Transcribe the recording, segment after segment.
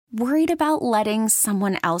Worried about letting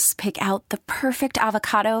someone else pick out the perfect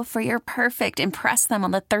avocado for your perfect impress them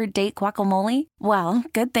on the third date guacamole? Well,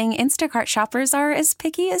 good thing Instacart shoppers are as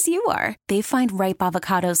picky as you are. They find ripe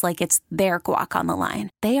avocados like it's their guac on the line.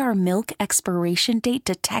 They are milk expiration date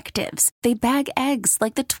detectives. They bag eggs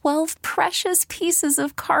like the 12 precious pieces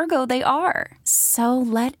of cargo they are. So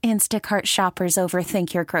let Instacart shoppers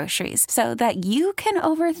overthink your groceries so that you can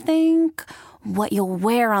overthink what you'll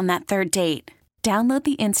wear on that third date. Download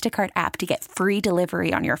the Instacart app to get free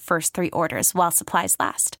delivery on your first 3 orders while supplies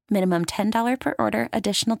last. Minimum $10 per order.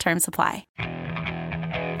 Additional terms apply.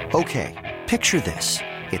 Okay, picture this.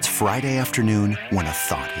 It's Friday afternoon when a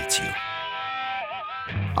thought hits you.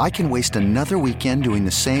 I can waste another weekend doing the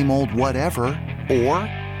same old whatever, or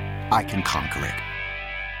I can conquer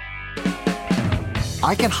it.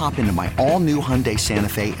 I can hop into my all-new Hyundai Santa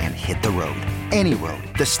Fe and hit the road. Any road.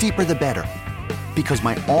 The steeper, the better. Because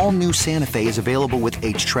my all-new Santa Fe is available with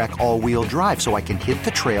H-Track all-wheel drive, so I can hit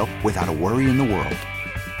the trail without a worry in the world.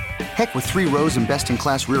 Heck, with 3 rows and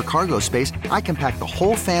best-in-class rear cargo space, I can pack the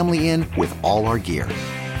whole family in with all our gear.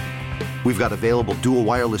 We've got available dual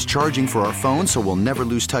wireless charging for our phones, so we'll never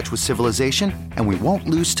lose touch with civilization, and we won't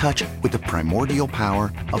lose touch with the primordial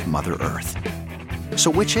power of Mother Earth.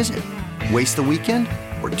 So which is it? Waste the weekend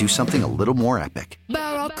or do something a little more epic?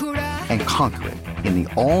 And conquer it in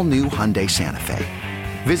the all-new Hyundai Santa Fe.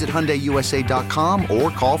 Visit HyundaiUSA.com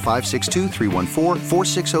or call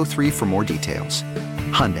 562-314-4603 for more details.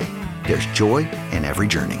 Hyundai, there's joy in every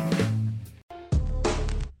journey.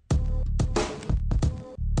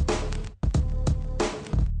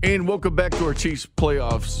 And welcome back to our Chiefs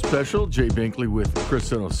playoff special. Jay Binkley with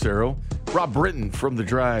Chris Inocero. Rob Brenton from The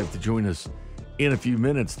Drive to join us in a few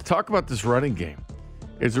minutes to talk about this running game.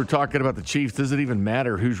 As we're talking about the Chiefs, does it even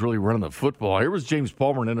matter who's really running the football? Here was James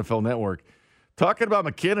Palmer on NFL Network talking about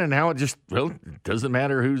McKinnon and how it doesn't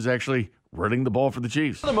matter who's actually running the ball for the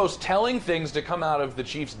Chiefs. One of the most telling things to come out of the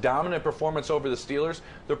Chiefs' dominant performance over the Steelers,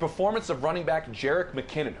 their performance of running back Jerick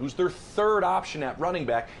McKinnon, who's their third option at running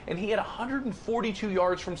back, and he had 142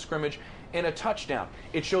 yards from scrimmage and a touchdown.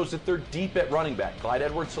 It shows that they're deep at running back. Clyde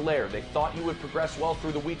Edwards-Helaire, they thought he would progress well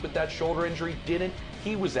through the week with that shoulder injury, didn't.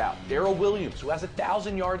 He was out. Darrell Williams, who has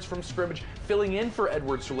 1,000 yards from scrimmage, filling in for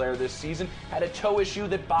Edwards-Helaire this season, had a toe issue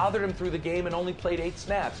that bothered him through the game and only played 8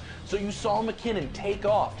 snaps. So you saw McKinnon take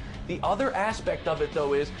off. The other aspect of it,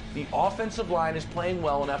 though, is the offensive line is playing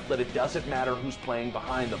well enough that it doesn't matter who's playing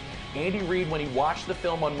behind them. Andy Reid, when he watched the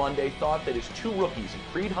film on Monday, thought that his 2 rookies,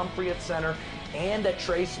 Creed Humphrey at center and that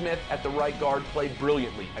Trey Smith at the right guard, played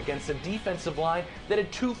brilliantly against a defensive line that had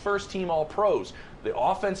 2 first-team All-Pros. The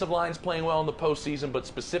offensive line's playing well in the postseason, but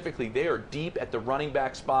specifically they are deep at the running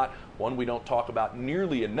back spot, one we don't talk about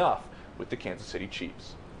nearly enough with the Kansas City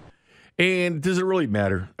Chiefs. And does it really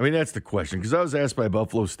matter? I mean, that's the question. Because I was asked by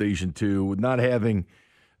Buffalo Station, too, with not having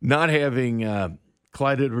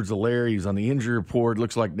Clyde Edwards-Helaire, he's on the injury report.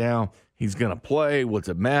 Looks like now he's going to play. What's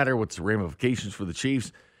it matter? What's the ramifications for the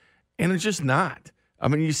Chiefs? And it's just not. I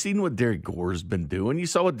mean, you've seen what Derek Gore's been doing. You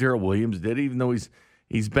saw what Darrell Williams did, even though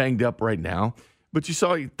he's banged up right now. But you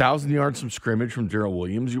saw 1,000 yards from scrimmage from Darrell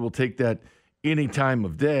Williams. You will take that any time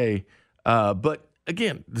of day. But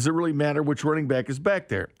again, does it really matter which running back is back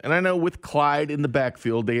there? And I know with Clyde in the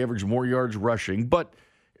backfield, they average more yards rushing. But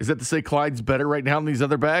is that to say Clyde's better right now than these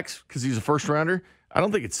other backs because he's a first rounder? I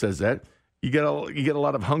don't think it says that. You get a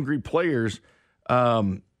lot of hungry players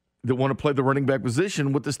that want to play the running back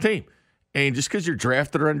position with this team. And just because you're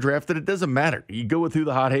drafted or undrafted, it doesn't matter. You go with who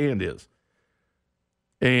the hot hand is.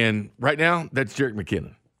 And right now, that's Jerick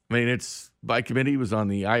McKinnon. I mean, it's by committee. He was on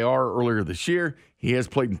the IR earlier this year. He has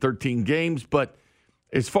played in 13 games. But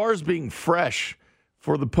as far as being fresh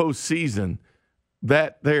for the postseason,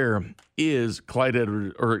 that there is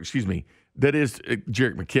that is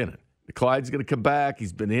Jerick McKinnon. Clyde's going to come back.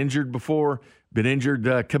 He's been injured before, coming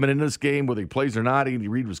into this game, whether he plays or not. Andy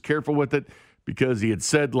Reid was careful with it because he had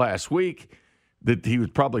said last week that he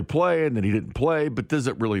would probably play and that he didn't play, but does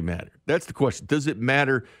it really matter? That's the question. Does it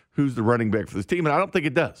matter who's the running back for this team? And I don't think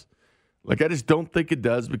it does. I just don't think it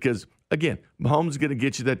does because, again, Mahomes is going to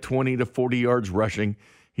get you that 20 to 40 yards rushing.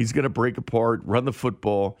 He's going to break apart, run the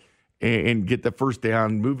football, and get the first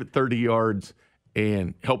down, move it 30 yards,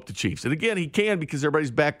 and help the Chiefs. And, again, he can because everybody's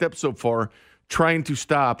backed up so far trying to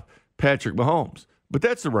stop Patrick Mahomes. But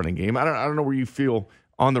that's the running game. I don't know where you feel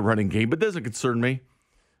on the running game, but it doesn't concern me.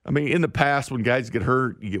 I mean, in the past, when guys get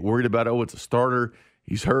hurt, you get worried about, it's a starter,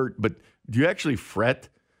 he's hurt. But do you actually fret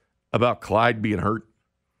about Clyde being hurt?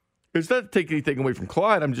 It's not to take anything away from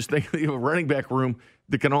Clyde. I'm just thinking you have a running back room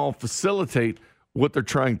that can all facilitate what they're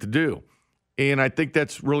trying to do. And I think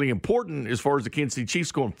that's really important as far as the Kansas City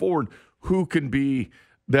Chiefs going forward, who can be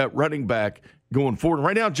that running back going forward. And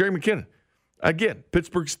right now, Jerry McKinnon. Again,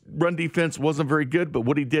 Pittsburgh's run defense wasn't very good, but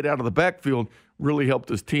what he did out of the backfield really helped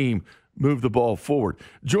his team move the ball forward.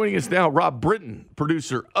 Joining us now, Rob Brenton,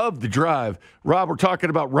 producer of The Drive. Rob, we're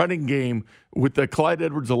talking about running game with the Clyde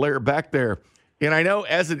Edwards-Helaire back there. And I know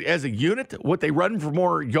as a unit, what they run for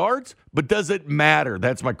more yards, but does it matter?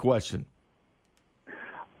 That's my question.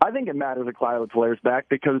 I think it matters that Clyde Edwards-Helaire's back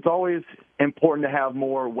because it's always important to have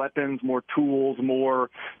more weapons, more tools, more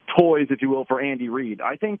toys, if you will, for Andy Reid.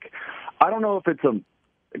 I don't know if it's a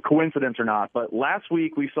coincidence or not, but last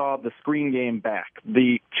week we saw the screen game back.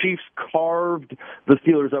 The Chiefs carved the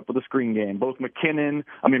Steelers up with the screen game. Mostly McKinnon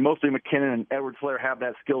and Edwards-Helaire have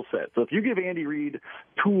that skill set. So if you give Andy Reid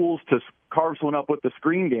tools to carve someone up with the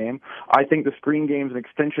screen game, I think the screen game is an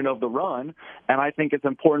extension of the run, and I think it's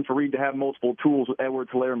important for Reid to have multiple tools with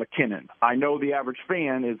Edwards-Helaire and McKinnon. I know the average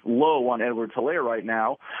fan is low on Edwards-Helaire right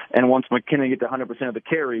now and wants McKinnon to get to 100% of the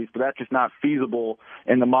carries, but that's just not feasible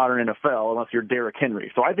in the modern NFL unless you're Derrick Henry.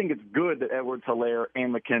 So I think it's good that Edwards-Helaire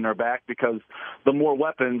and McKinnon are back because the more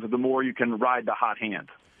weapons, the more you can ride the hot hand.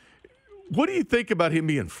 What do you think about him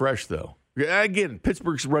being fresh, though? Again,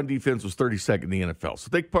 Pittsburgh's run defense was 32nd in the NFL, so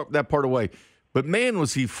take that part away. But, man,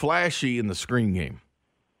 was he flashy in the screen game.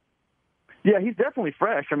 Yeah, he's definitely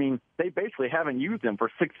fresh. I mean, they basically haven't used him for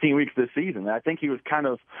 16 weeks this season. I think he was kind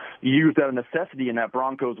of used out of necessity in that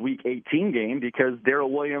Broncos Week 18 game because Darrell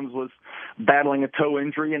Williams was battling a toe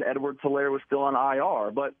injury and Edwards-Helaire was still on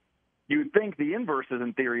IR. But you'd think the inverse is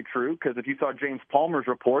in theory true because if you saw James Palmer's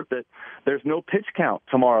report that there's no pitch count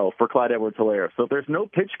tomorrow for Clyde Edwards-Helaire. So if there's no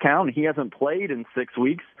pitch count and he hasn't played in 6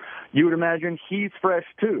 weeks, you would imagine he's fresh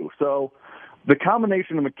too. So the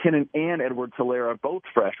combination of McKinnon and Edwards-Helaire are both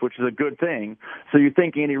fresh, which is a good thing. So you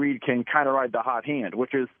think Andy Reid can kind of ride the hot hand,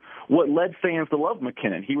 which is what led fans to love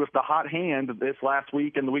McKinnon. He was the hot hand this last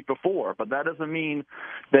week and the week before, but that doesn't mean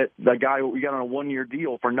that the guy we got on a one-year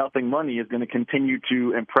deal for nothing money is going to continue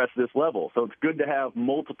to impress this level. So it's good to have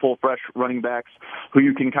multiple fresh running backs who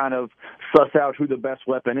you can kind of suss out who the best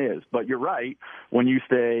weapon is. But you're right when you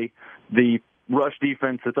say the rush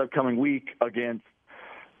defense this upcoming week against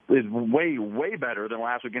is way, way better than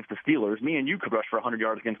last week against the Steelers. Me and you could rush for 100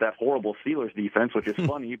 yards against that horrible Steelers defense, which is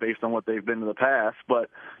funny based on what they've been in the past. But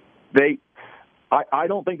I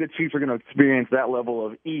don't think the Chiefs are going to experience that level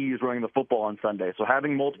of ease running the football on Sunday. So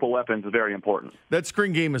having multiple weapons is very important. That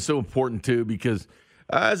screen game is so important, too, because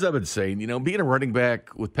as I've been saying, being a running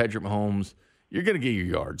back with Patrick Mahomes, you're going to get your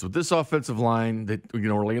yards. With this offensive line that,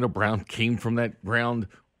 Orlando Brown came from that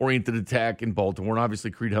ground-oriented attack in Baltimore, and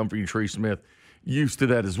obviously Creed Humphrey and Trey Smith used to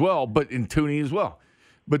that as well, but in Tooney as well.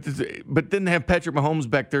 But then have Patrick Mahomes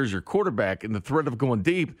back there as your quarterback and the threat of going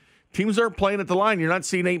deep. Teams aren't playing at the line. You're not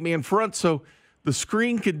seeing 8-man front, so the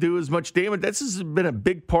screen can do as much damage. This has been a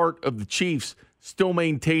big part of the Chiefs still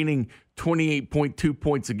maintaining 28.2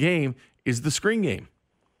 points a game is the screen game.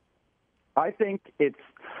 I think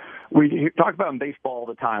we talk about in baseball all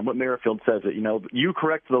the time. What Merrifield says it, you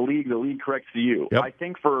correct the league corrects you. Yep. I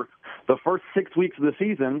think for the first 6 weeks of the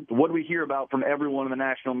season, what do we hear about from everyone in the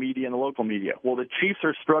national media and the local media? Well, the Chiefs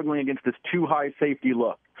are struggling against this too high safety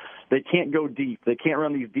look. They can't go deep. They can't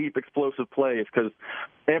run these deep explosive plays because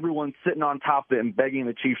everyone's sitting on top of it and begging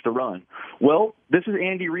the Chiefs to run. Well, this is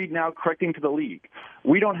Andy Reid now correcting to the league.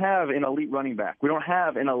 We don't have an elite running back. We don't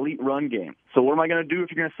have an elite run game. So what am I going to do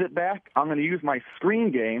if you're going to sit back? I'm going to use my screen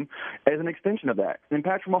game as an extension of that. And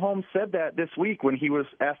Patrick Mahomes said that this week when he was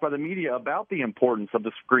asked by the media about the importance of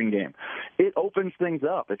the screen game. It opens things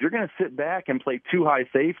up. If you're going to sit back and play too high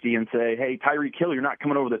safety and say, hey, Tyreek Hill, you're not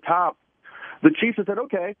coming over the top, the Chiefs have said,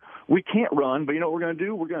 okay, we can't run, but you know what we're going to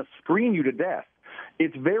do? We're going to screen you to death.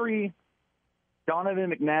 It's very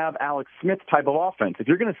Donovan McNabb, Alex Smith type of offense. If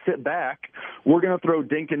you're going to sit back, we're going to throw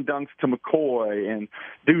dink and dunks to McCoy and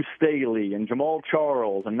Deuce Staley and Jamal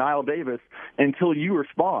Charles and Niall Davis until you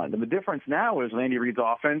respond. And the difference now is Andy Reid's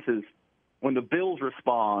offense is when the Bills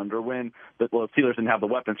respond or when the Steelers didn't have the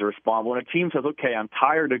weapons to respond. When a team says, okay, I'm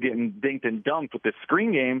tired of getting dinked and dunked with this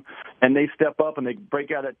screen game, and they step up and they break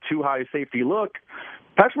out that too high safety look,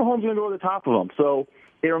 Patrick Mahomes is going to go to the top of them. So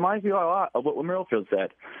it reminds me a lot of what Merrifield said.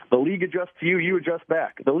 The league adjusts to you, you adjust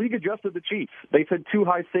back. The league adjusted the Chiefs. They said too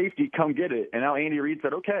high safety, come get it. And now Andy Reid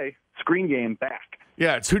said, okay, screen game back.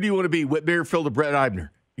 Yeah, it's who do you want to be, Whit Merrifield or Brett Eibner?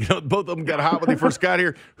 Both of them got hot when they first got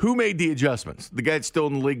here. Who made the adjustments? The guy that's still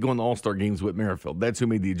in the league going to All-Star games with Merrifield. That's who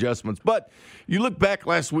made the adjustments. But you look back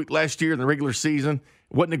last year in the regular season,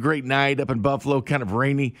 it wasn't a great night up in Buffalo, kind of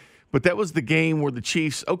rainy. But that was the game where the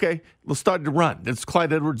Chiefs, okay, let's start to run. It's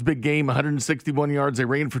Clyde Edwards' big game, 161 yards. They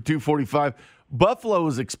ran for 245. Buffalo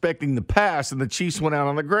was expecting the pass, and the Chiefs went out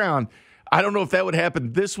on the ground. I don't know if that would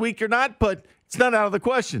happen this week or not, but It's not out of the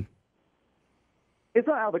question. It's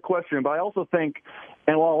not out of the question, but I also think,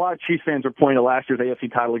 and while a lot of Chiefs fans are pointing to last year's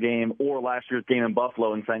AFC title game or last year's game in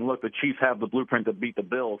Buffalo and saying, look, the Chiefs have the blueprint to beat the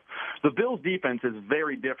Bills defense is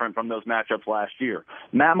very different from those matchups last year.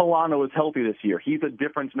 Matt Milano is healthy this year. He's a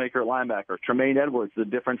difference maker at linebacker. Tremaine Edwards is a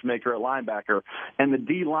difference maker at linebacker. And the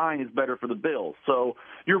D-line is better for the Bills. So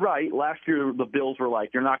you're right. Last year the Bills were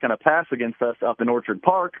like, you're not going to pass against us up in Orchard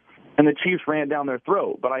Park. And the Chiefs ran down their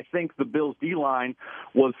throat. But I think the Bills' D-line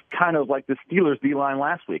was kind of like the Steelers' D-line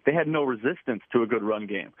last week. They had no resistance to a good run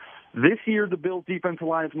game. This year, the Bills' defensive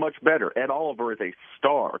line is much better. Ed Oliver is a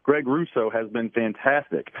star. Greg Russo has been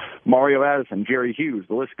fantastic. Mario Addison, Jerry Hughes,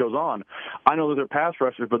 the list goes on. I know that they're pass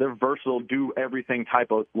rushers, but they're versatile, do-everything type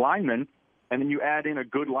of linemen. And then you add in a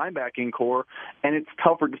good linebacking core, and it's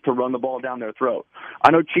tougher just to run the ball down their throat.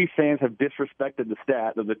 I know Chiefs fans have disrespected the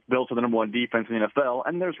stat that the Bills are the number one defense in the NFL,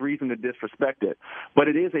 and there's reason to disrespect it. But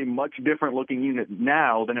it is a much different-looking unit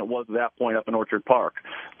now than it was at that point up in Orchard Park.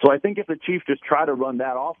 So I think if the Chiefs just try to run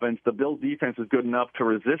that offense, the Bills' defense is good enough to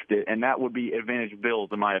resist it, and that would be advantage Bills,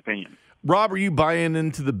 in my opinion. Rob, are you buying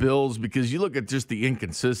into the Bills? Because you look at just the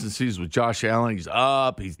inconsistencies with Josh Allen. He's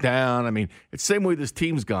up, he's down. I mean, it's the same way this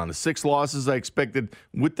team's gone. The 6 losses I expected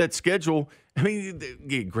with that schedule. I mean,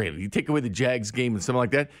 granted, you take away the Jags game and something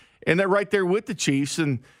like that, and they're right there with the Chiefs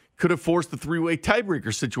and could have forced the 3-way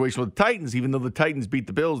tiebreaker situation with the Titans. Even though the Titans beat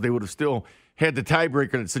the Bills, they would have still had the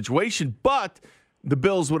tiebreaker in that situation. But the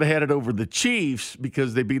Bills would have had it over the Chiefs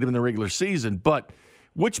because they beat them in the regular season. But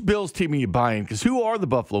which Bills team are you buying? Because who are the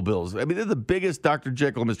Buffalo Bills? I mean, they're the biggest Dr.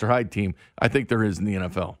 Jekyll and Mr. Hyde team I think there is in the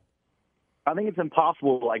NFL. I think it's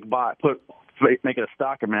impossible to make it a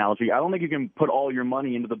stock analogy. I don't think you can put all your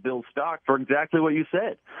money into the Bills stock for exactly what you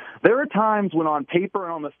said. There are times when on paper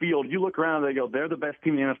and on the field, you look around and they go, they're the best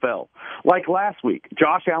team in the NFL. Like last week,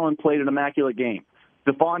 Josh Allen played an immaculate game.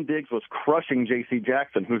 Stephon Diggs was crushing J.C.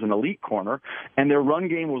 Jackson, who's an elite corner, and their run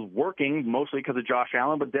game was working mostly because of Josh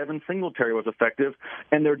Allen, but Devin Singletary was effective,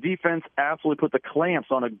 and their defense absolutely put the clamps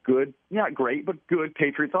on a good, not great, but good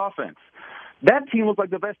Patriots offense. That team looked like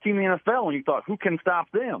the best team in the NFL, and you thought, who can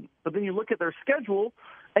stop them? But then you look at their schedule,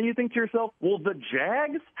 and you think to yourself, well, the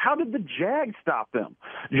Jags? How did the Jags stop them?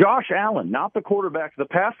 Josh Allen, not the quarterback, the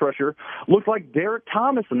pass rusher, looked like Derek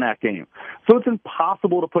Thomas in that game. So it's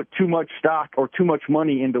impossible to put too much stock or too much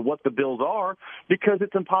money into what the Bills are because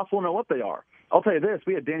it's impossible to know what they are. I'll tell you this,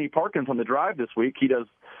 we had Danny Parkins on the drive this week.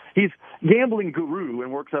 He's gambling guru and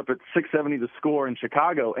works up at 670 The Score in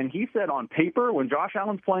Chicago. And he said on paper, when Josh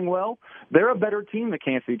Allen's playing well, they're a better team than the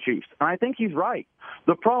Kansas City Chiefs. And I think he's right.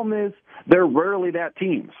 The problem is they're rarely that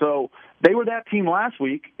team. So they were that team last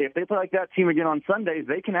week. If they play like that team again on Sundays,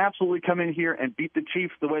 they can absolutely come in here and beat the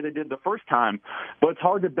Chiefs the way they did the first time. But it's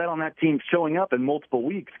hard to bet on that team showing up in multiple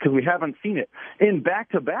weeks because we haven't seen it in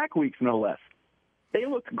back-to-back weeks, no less. They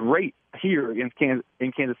looked great here in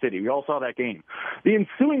Kansas City. We all saw that game. The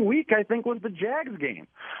ensuing week, I think, was the Jags game.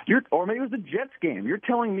 Or maybe it was the Jets game. You're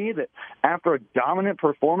telling me that after a dominant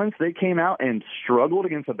performance, they came out and struggled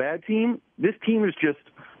against a bad team? This team is just,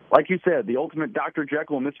 like you said, the ultimate Dr.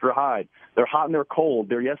 Jekyll and Mr. Hyde. They're hot and they're cold.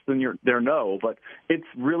 They're yes and they're no. But it's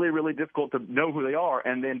really, really difficult to know who they are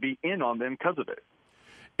and then be in on them because of it.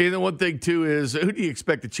 And the one thing, too, is who do you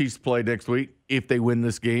expect the Chiefs to play next week if they win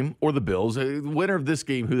this game, or the Bills? Winner of this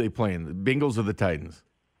game, who they playing, the Bengals or the Titans?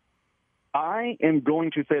 I am going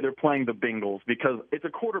to say they're playing the Bengals because it's a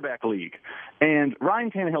quarterback league. And Ryan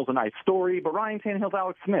Tannehill's a nice story, but Ryan Tannehill's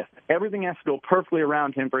Alex Smith. Everything has to go perfectly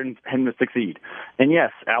around him for him to succeed. And,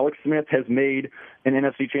 yes, Alex Smith has made an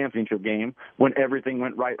NFC championship game when everything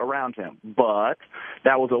went right around him. But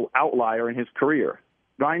that was an outlier in his career.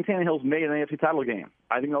 Ryan Tannehill's made an AFC title game.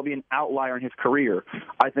 I think that'll be an outlier in his career.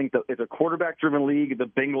 I think that it's a quarterback-driven league. The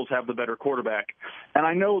Bengals have the better quarterback. And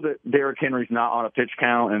I know that Derrick Henry's not on a pitch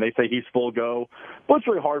count, and they say he's full go. But it's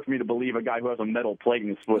really hard for me to believe a guy who has a metal plate in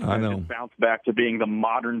his foot can just bounce back to being the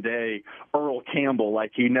modern-day Earl Campbell,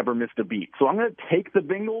 like he never missed a beat. So I'm going to take the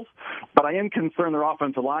Bengals, but I am concerned their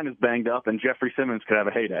offensive line is banged up, and Jeffrey Simmons could have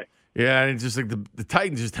a heyday. Yeah, and it's just like the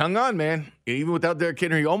Titans just hung on, man. Even without Derrick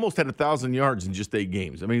Henry, he almost had 1,000 yards in just 8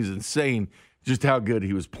 games. I mean, it's insane just how good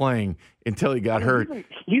he was playing until he got hurt.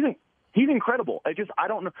 He's incredible. I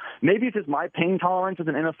don't know. Maybe it's just my pain tolerance at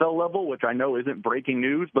an NFL level, which I know isn't breaking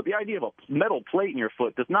news, but the idea of a metal plate in your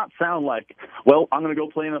foot does not sound like, well, I'm going to go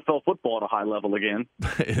play NFL football at a high level again.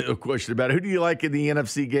 No question about it. Who do you like in the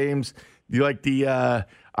NFC games? Do you like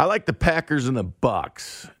I like the Packers and the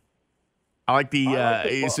Bucks. I like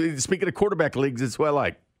the speaking of quarterback leagues, it's what I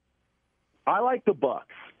like. I like the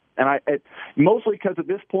Bucks. And mostly because at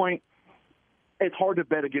this point, it's hard to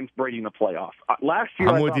bet against Brady in the playoffs. Last year,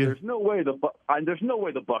 I thought there's no way the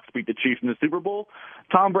Bucs beat the Chiefs in the Super Bowl.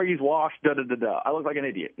 Tom Brady's washed. I look like an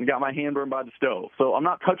idiot and got my hand burned by the stove. So I'm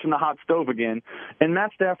not touching the hot stove again. And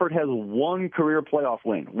Matt Stafford has one career playoff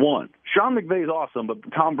win. One. Sean McVay is awesome, but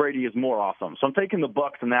Tom Brady is more awesome. So I'm taking the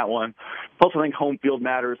Bucs in that one. Plus, I think home field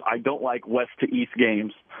matters. I don't like west to east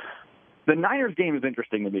games. The Niners game is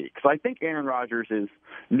interesting to me because I think Aaron Rodgers is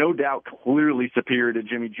no doubt clearly superior to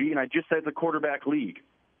Jimmy G, and I just said it's a quarterback league.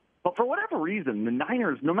 But for whatever reason, the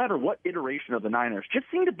Niners, no matter what iteration of the Niners, just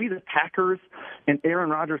seem to be the Packers and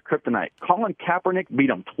Aaron Rodgers' kryptonite. Colin Kaepernick beat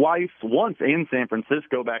them twice, once in San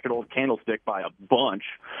Francisco back at Old Candlestick by a bunch,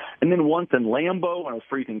 and then once in Lambeau when it was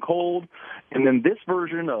freezing cold. And then this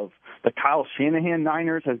version of the Kyle Shanahan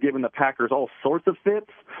Niners has given the Packers all sorts of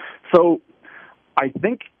fits. So I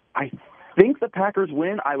think the Packers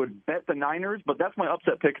win. I would bet the Niners, but that's my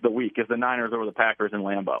upset pick of the week is the Niners over the Packers in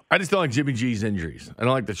Lambeau. I just don't like Jimmy G's injuries. I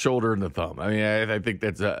don't like the shoulder and the thumb. I mean, I think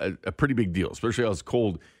that's a pretty big deal, especially how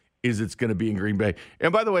cold is it's going to be in Green Bay.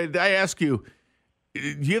 And by the way, I ask you,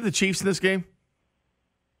 do you have the Chiefs in this game?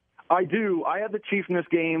 I do. I have the Chiefs in this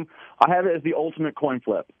game. I have it as the ultimate coin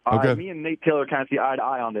flip. Okay. Me and Nate Taylor kind of see eye to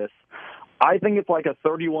eye on this. I think it's like a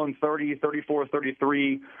 31-30,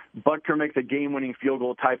 34-33, Butker makes a game-winning field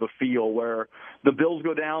goal type of feel where the Bills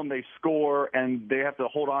go down, they score, and they have to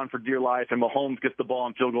hold on for dear life, and Mahomes gets the ball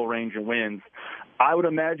in field goal range and wins. I would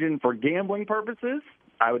imagine for gambling purposes,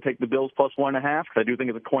 I would take the Bills plus 1.5 because I do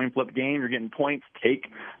think it's a coin flip game. You're getting points, take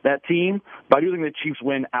that team. But I do think the Chiefs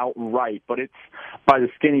win outright, but it's by the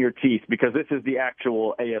skin of your teeth because this is the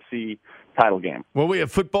actual AFC title game. Well, we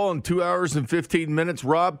have football in 2 hours and 15 minutes.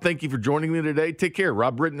 Rob, thank you for joining me today. Take care.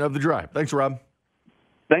 Rob Brenton of The Drive. Thanks, Rob.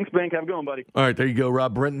 Thanks, Bink. Have a good one, buddy. All right, there you go,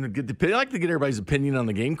 Rob Brenton. I like to get everybody's opinion on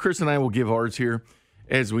the game. Chris and I will give ours here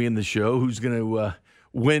as we end the show. Who's going to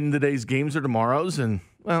win today's games or tomorrow's? And,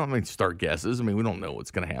 well, I mean, start guesses. I mean, we don't know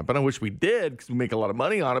what's going to happen. I wish we did because we make a lot of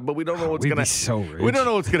money on it, but we don't know what's going to happen. So rich. We don't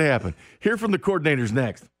know what's going to happen. Hear from the coordinators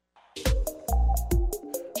next.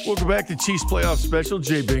 Welcome back to Chiefs Playoff Special.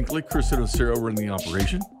 Jay Binkley, Chris Inocero running the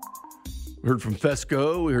operation. We heard from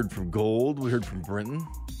Fesco. We heard from Gold. We heard from Brenton.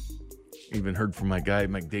 Even heard from my guy,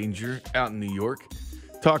 Mike Danger, out in New York,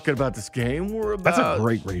 talking about this game. That's a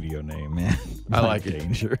great radio name, man. I like it.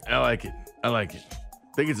 Danger. I like it.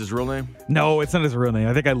 Think it's his real name? No, it's not his real name.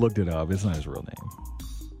 I think I looked it up. It's not his real name.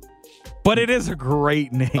 But it is a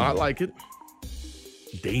great name. I like it.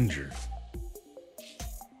 Danger.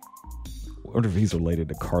 I wonder if he's related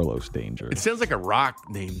to Carlos Danger. It sounds like a rock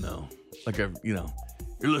name, though. Like you're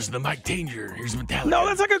listening to Mike Danger. Here's Metallica. No,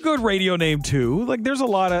 that's like a good radio name, too. Like, there's a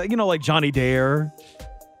lot of, like Johnny Dare.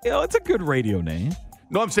 It's a good radio name.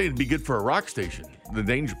 No, I'm saying it'd be good for a rock station, the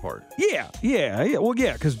Danger part. Yeah. Well,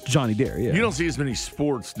 yeah, because Johnny Dare, yeah. You don't see as many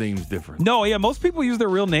sports names different. No, yeah, most people use their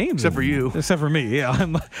real names. Except for you. Except for me, yeah.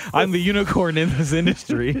 I'm the unicorn in this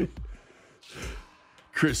industry.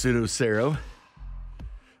 Chris Inocero.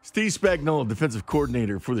 Steve Spagnuolo, defensive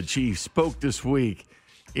coordinator for the Chiefs, spoke this week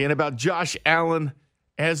about Josh Allen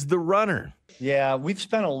as the runner. Yeah, we've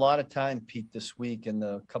spent a lot of time, Pete, this week in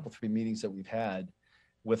the couple, 3 meetings that we've had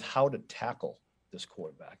with how to tackle this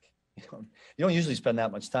quarterback. You don't usually spend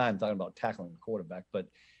that much time talking about tackling the quarterback, but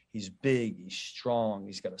he's big, he's strong,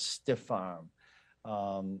 he's got a stiff arm.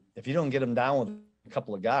 If you don't get him down with a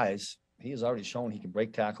couple of guys, he has already shown he can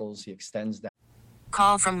break tackles, he extends that.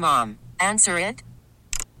 Call from mom. Answer it.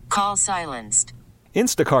 Call silenced.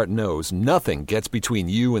 Instacart knows nothing gets between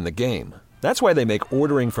you and the game. That's why they make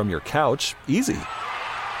ordering from your couch easy.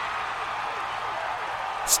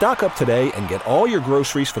 Stock up today and get all your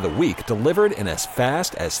groceries for the week delivered in as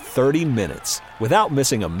fast as 30 minutes without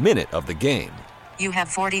missing a minute of the game. You have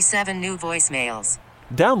 47 new voicemails.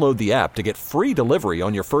 Download the app to get free delivery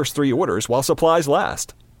on your first 3 orders while supplies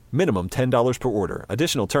last. Minimum $10 per order.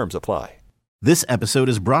 Additional terms apply. This episode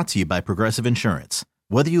is brought to you by Progressive Insurance.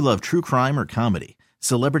 Whether you love true crime or comedy,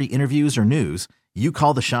 celebrity interviews or news, you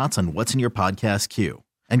call the shots on what's in your podcast queue.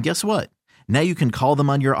 And guess what? Now you can call them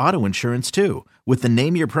on your auto insurance too with the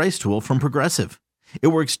Name Your Price tool from Progressive. It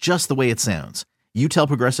works just the way it sounds. You tell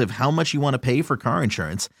Progressive how much you want to pay for car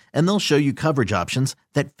insurance, and they'll show you coverage options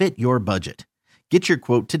that fit your budget. Get your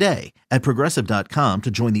quote today at Progressive.com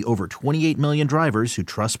to join the over 28 million drivers who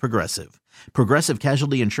trust Progressive. Progressive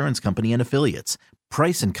Casualty Insurance Company and Affiliates.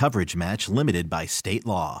 Price and coverage match limited by state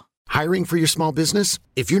law. Hiring for your small business?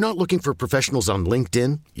 If you're not looking for professionals on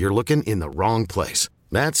LinkedIn, you're looking in the wrong place.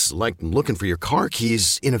 That's like looking for your car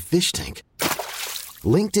keys in a fish tank.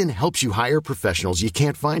 LinkedIn helps you hire professionals you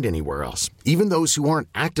can't find anywhere else, even those who aren't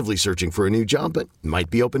actively searching for a new job but might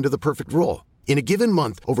be open to the perfect role. In a given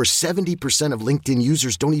month, over 70% of LinkedIn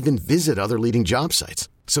users don't even visit other leading job sites.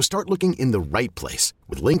 So start looking in the right place.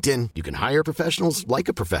 With LinkedIn, you can hire professionals like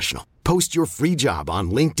a professional. Post your free job on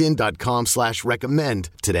linkedin.com/recommend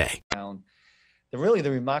today. The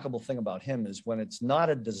remarkable thing about him is when it's not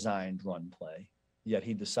a designed run play, yet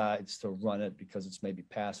he decides to run it because it's maybe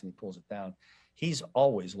pass and he pulls it down. He's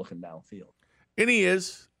always looking downfield. And he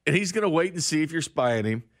is. And he's going to wait and see if you're spying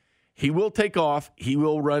him. He will take off. He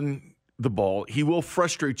will run the ball. He will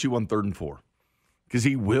frustrate you on 3rd and 4 because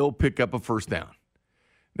he will pick up a first down.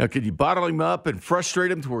 Now, could you bottle him up and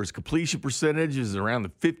frustrate him to where his completion percentage is around the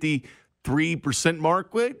 53%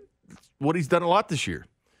 mark? Well, what he's done a lot this year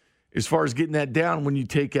as far as getting that down when you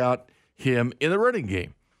take out him in the running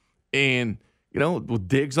game. And, with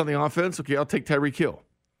Diggs on the offense, okay, I'll take Tyreek Hill.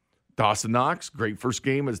 Dawson Knox, great first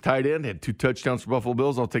game as tight end, had 2 touchdowns for Buffalo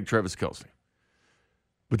Bills. I'll take Travis Kelce.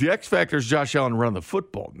 But the X factor is Josh Allen running the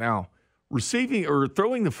football. Now, receiving or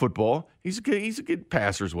throwing the football, he's a good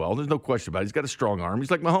passer as well. There's no question about it. He's got a strong arm. He's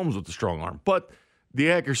like Mahomes with a strong arm. But the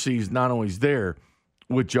accuracy is not always there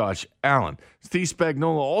with Josh Allen. Steve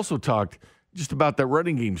Spagnuolo also talked just about that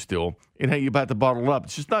running game still and how you about to bottle it up.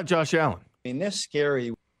 It's just not Josh Allen. I mean, they're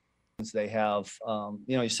scary. They have,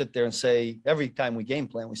 you sit there and say, every time we game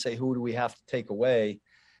plan, we say, who do we have to take away?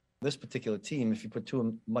 This particular team, if you put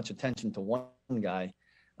too much attention to one guy,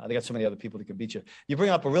 they got so many other people that could beat you. You bring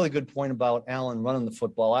up a really good point about Allen running the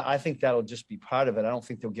football. I think that'll just be part of it. I don't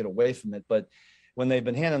think they'll get away from it. But when they've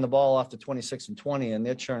been handing the ball off to 26 and 20 and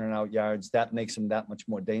they're churning out yards, that makes them that much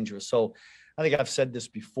more dangerous. So I think I've said this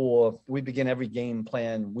before. We begin every game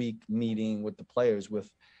plan week meeting with the players with,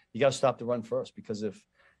 you got to stop the run first, because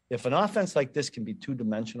if an offense like this can be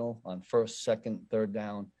two-dimensional on 1st, 2nd, 3rd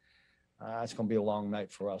down, it's going to be a long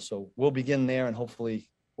night for us. So we'll begin there and hopefully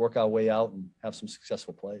work our way out and have some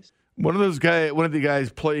successful plays. One of the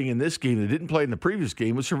guys playing in this game that didn't play in the previous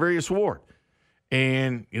game was Charvarius Ward.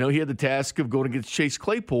 And, he had the task of going against Chase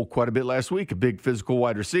Claypool quite a bit last week, a big physical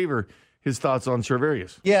wide receiver. His thoughts on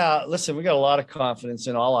Charvarius? Yeah, listen, we got a lot of confidence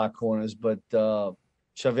in all our corners, but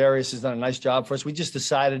Charvarius has done a nice job for us. We just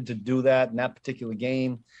decided to do that in that particular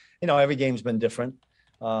game. Every game's been different.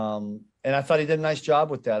 And I thought he did a nice job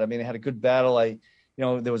with that. I mean, he had a good battle.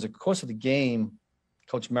 There was a course of the game.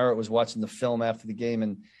 Coach Merritt was watching the film after the game,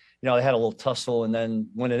 and, they had a little tussle. And then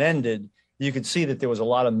when it ended, you could see that there was a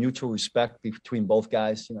lot of mutual respect between both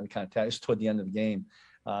guys, kind of tags toward the end of the game.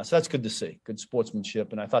 So that's good to see. Good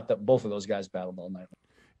sportsmanship. And I thought that both of those guys battled all night.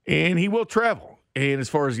 And he will travel. And as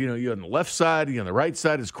far as, you on the left side, you on the right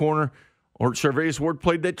side, his corner, or Charvarius Ward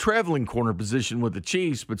played that traveling corner position with the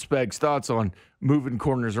Chiefs, but Spag's thoughts on moving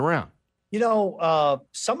corners around.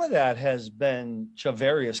 Some of that has been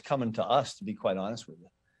Charvarius coming to us, to be quite honest with you,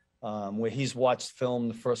 where he's watched film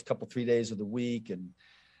the first 3 days of the week and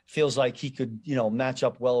feels like he could, match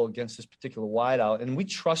up well against this particular wideout. And we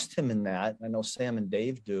trust him in that. I know Sam and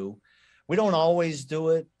Dave do. We don't always do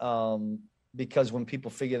it because when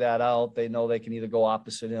people figure that out, they know they can either go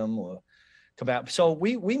opposite him or come out. So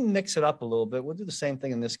we mix it up a little bit. We'll do the same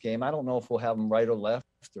thing in this game. I don't know if we'll have him right or left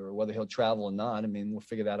or whether he'll travel or not. I mean, we'll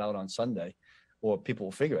figure that out on Sunday, or people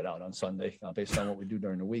will figure it out on Sunday based on what we do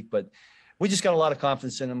during the week. But we just got a lot of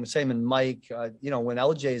confidence in him. Same in Mike. When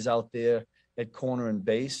LJ is out there at corner and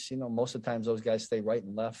base, most of the times those guys stay right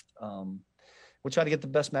and left. We'll try to get the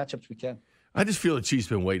best matchups we can. I just feel the Chiefs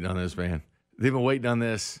been waiting on this, man. They've been waiting on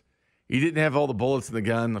this. He didn't have all the bullets in the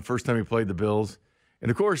gun the first time he played the Bills.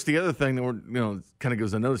 And, of course, the other thing that kind of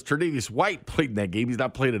goes unnoticed, Tre'Davious White played in that game. He's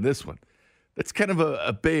not played in this one. That's kind of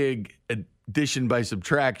a big addition by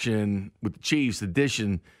subtraction with the Chiefs.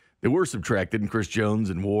 They were subtracted, and Chris Jones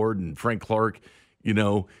and Ward and Frank Clark,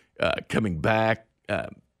 coming back. Then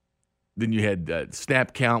you had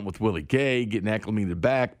snap count with Willie Gay getting acclimated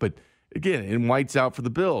back. But, again, and White's out for the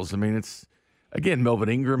Bills. I mean, it's, again, Melvin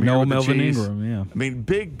Ingram. No, Melvin Ingram, yeah. I mean,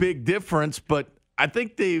 big difference. But I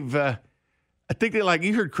think they like,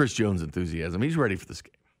 you heard Chris Jones' enthusiasm. He's ready for this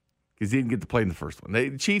game because he didn't get to play in the first one.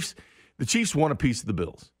 The Chiefs want a piece of the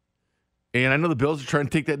Bills. And I know the Bills are trying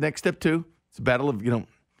to take that next step too. It's a battle of,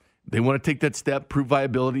 they want to take that step, prove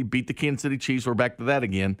viability, beat the Kansas City Chiefs. We're back to that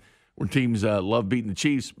again, where teams love beating the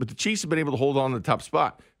Chiefs. But the Chiefs have been able to hold on to the top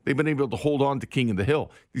spot. They've been able to hold on to King of the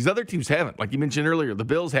Hill. These other teams haven't. Like you mentioned earlier, the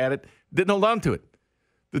Bills had it, didn't hold on to it.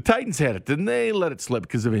 The Titans had it, didn't they? Let it slip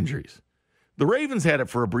because of injuries. The Ravens had it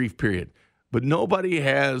for a brief period. But nobody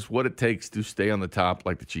has what it takes to stay on the top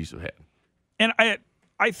like the Chiefs have had. And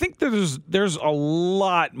I think there's a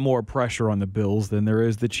lot more pressure on the Bills than there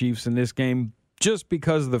is the Chiefs in this game, just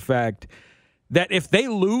because of the fact that if they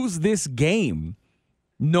lose this game,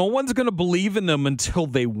 No one's going to believe in them until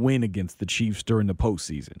they win against the Chiefs during the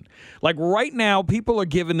postseason. Like right now, people are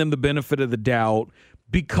giving them the benefit of the doubt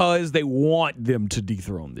because they want them to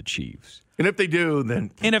dethrone the Chiefs. And if they do,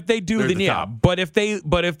 then yeah. Top. But if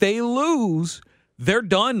they lose, they're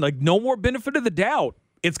done. Like no more benefit of the doubt.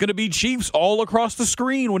 It's going to be Chiefs all across the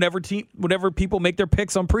screen whenever people make their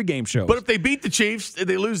picks on pregame shows. But if they beat the Chiefs and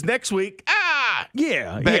they lose next week, back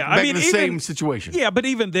in the same situation. Yeah, but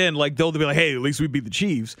even then, like they'll be like, "Hey, at least we beat the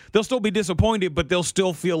Chiefs." They'll still be disappointed, but they'll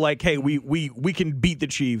still feel like, "Hey, we can beat the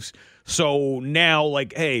Chiefs." So now,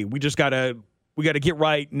 like, hey, we gotta get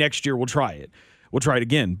right. Next year, we'll try it. We'll try it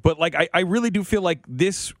again. But like, I really do feel like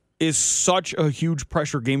this is such a huge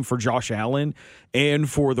pressure game for Josh Allen and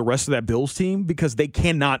for the rest of that Bills team because they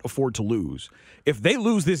cannot afford to lose. If they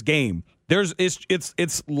lose this game,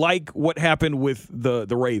 it's like what happened with the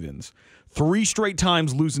Ravens. 3 straight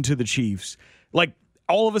times losing to the Chiefs. Like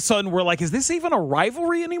all of a sudden we're like, is this even a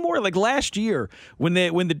rivalry anymore? Like last year when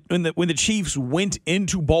the Chiefs went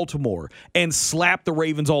into Baltimore and slapped the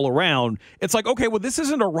Ravens all around, it's like, okay, well, this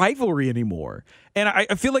isn't a rivalry anymore. And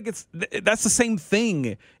I feel like that's the same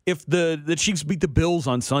thing if the Chiefs beat the Bills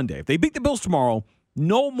on Sunday. If they beat the Bills tomorrow,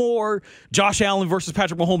 no more Josh Allen versus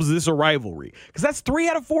Patrick Mahomes. Is this a rivalry? Because that's 3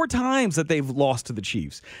 out of 4 times that they've lost to the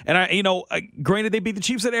Chiefs. And granted, they beat the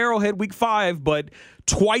Chiefs at Arrowhead week 5, but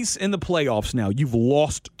twice in the playoffs now, you've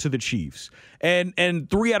lost to the Chiefs. And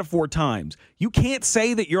 3 out of 4 times. You can't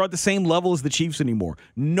say that you're at the same level as the Chiefs anymore.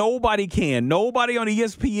 Nobody can. Nobody on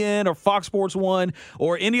ESPN or Fox Sports 1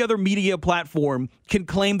 or any other media platform can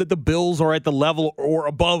claim that the Bills are at the level or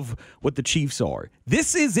above what the Chiefs are.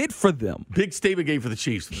 This is it for them. Big statement game for the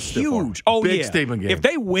Chiefs. Huge. Oh, big yeah. statement game. If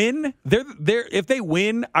they win, if they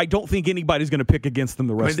win, I don't think anybody's going to pick against them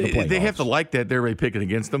the rest of the playoffs. They have to like that. They're already picking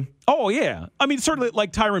against them. Oh, yeah. I mean, certainly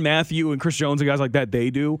like Tyrann Mathieu and Chris Jones and guys like that,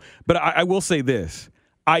 they do. But I will say this.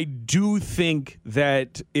 I do think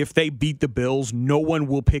that if they beat the Bills, no one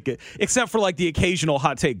will pick it, except for like the occasional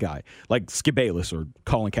hot take guy, like Skip Bayless or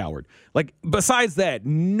Colin Cowherd. Like besides that,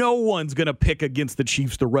 no one's going to pick against the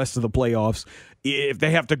Chiefs the rest of the playoffs. If they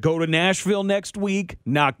have to go to Nashville next week,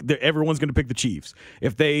 everyone's going to pick the Chiefs.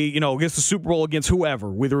 If they, against the Super Bowl against whoever,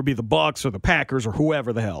 whether it be the Bucs or the Packers or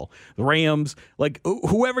whoever the hell, the Rams, like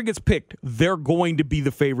whoever gets picked, they're going to be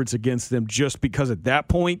the favorites against them just because at that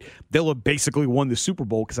point, they'll have basically won the Super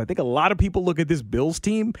Bowl because I think a lot of people look at this Bills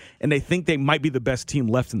team and they think they might be the best team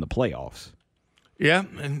left in the playoffs. Yeah,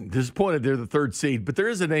 and disappointed they're the 3rd seed, but there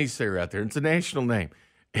is an naysayer out there. It's a national name.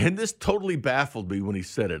 And this totally baffled me when he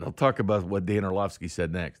said it. I'll talk about what Dan Orlovsky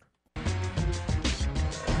said next.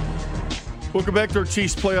 Welcome back to our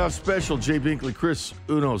Chiefs playoff special. Jay Binkley, Chris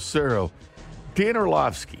Uno-Cero. Dan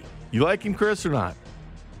Orlovsky. You like him, Chris, or not?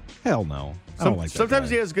 Hell no. I don't like that sometimes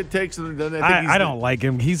guy. he has good takes. I don't like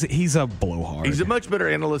him. He's a blowhard. He's a much better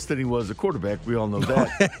analyst than he was a quarterback. We all know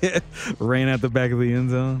that. Ran out the back of the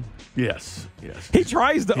end zone. Yes. He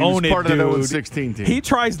tries to own it, part dude. of the 16 team. He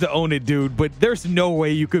tries to own it, dude, but there's no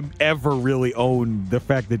way you could ever really own the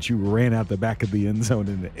fact that you ran out the back of the end zone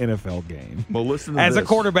in an NFL game. Well, listen to As this. a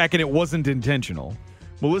quarterback, and it wasn't intentional.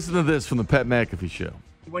 Well, listen to this from the Pat McAfee Show.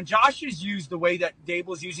 When Josh is used the way that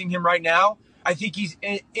Dable's using him right now, I think he's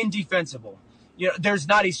indefensible. There's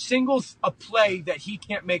not a single play that he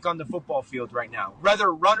can't make on the football field right now,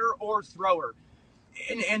 whether runner or thrower.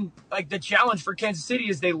 And like the challenge for Kansas City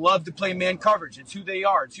is they love to play man coverage. It's who they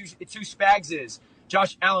are. It's who Spags is.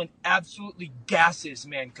 Josh Allen absolutely gasses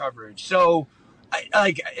man coverage. So,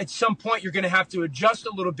 at some point you're going to have to adjust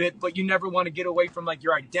a little bit, but you never want to get away from like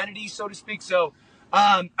your identity, so to speak. So,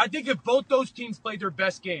 I think if both those teams play their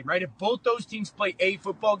best game, right? If both those teams play A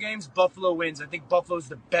football games, Buffalo wins. I think Buffalo's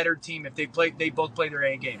the better team if they both play their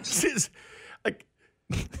A games. Like,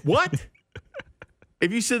 what?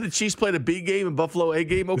 If you said the Chiefs played a B game and Buffalo A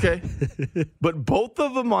game, okay. But both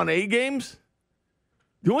of them on A games?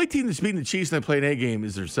 The only team that's beating the Chiefs and they play an A game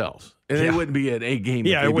is themselves. And they wouldn't be an A game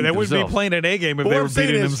if they wouldn't be playing an A game if they were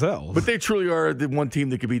beating themselves. But they truly are the one team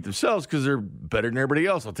that could beat themselves because they're better than everybody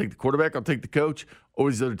else. I'll take the quarterback. I'll take the coach.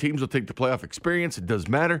 Always the other teams will take the playoff experience. It does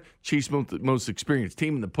matter. Chiefs most experienced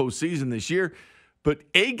team in the postseason this year. But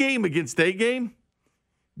A game against A game,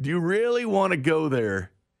 do you really want to go there?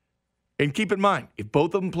 And keep in mind, if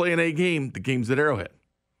both of them play an A game, the game's at Arrowhead.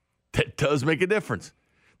 That does make a difference.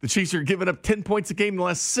 The Chiefs are giving up 10 points a game in the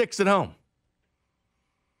last 6 at home.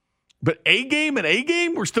 But A game and A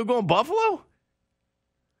game, we're still going Buffalo?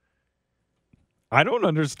 I don't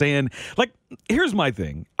understand. Like, here's my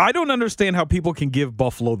thing. I don't understand how people can give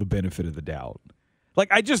Buffalo the benefit of the doubt.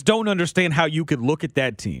 Like, I just don't understand how you could look at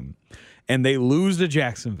that team and they lose to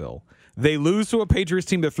Jacksonville. They lose to a Patriots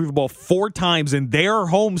team that threw the ball 4 times in their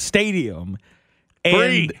home stadium,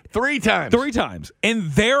 And Three times. 3 times. In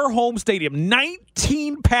their home stadium,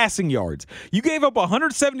 19 passing yards. You gave up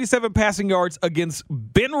 177 passing yards against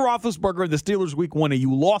Ben Roethlisberger and the Steelers week 1, and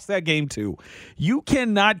you lost that game too. You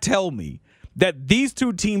cannot tell me that these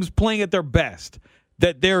two teams playing at their best,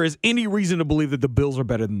 that there is any reason to believe that the Bills are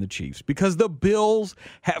better than the Chiefs. Because the Bills,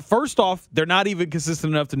 first off, they're not even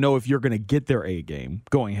consistent enough to know if you're going to get their A game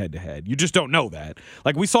going head-to-head. You just don't know that.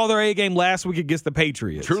 Like, we saw their A game last week against the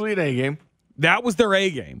Patriots. Truly an A game. That was their A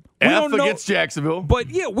game. F against Jacksonville. But,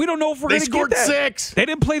 yeah, we don't know if we're going to get that. They scored 6. They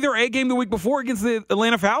didn't play their A game the week before against the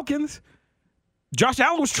Atlanta Falcons. Josh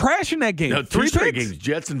Allen was trash in that game. No, 3 straight picks. games.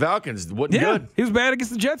 Jets and Falcons wasn't good. He was bad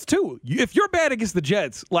against the Jets, too. If you're bad against the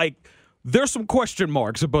Jets, like, there's some question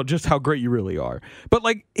marks about just how great you really are. But,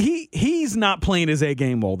 like, he's not playing his A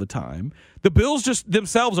game all the time. The Bills just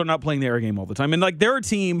themselves are not playing their A game all the time. And, like, they're a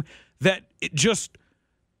team that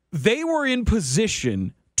they were in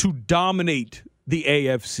position to dominate the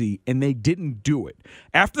AFC, and they didn't do it.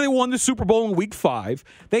 After they won the Super Bowl in Week 5,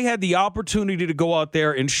 they had the opportunity to go out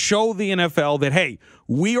there and show the NFL that, hey,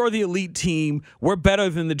 we are the elite team. We're better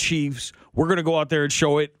than the Chiefs. We're going to go out there and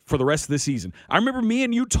show it for the rest of the season. I remember me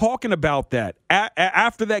and you talking about that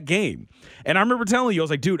after that game, and I remember telling you, I was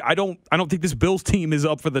like, dude, I don't think this Bills team is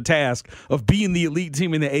up for the task of being the elite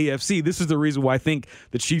team in the AFC. This is the reason why I think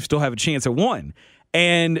the Chiefs still have a chance at 1.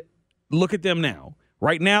 And look at them now.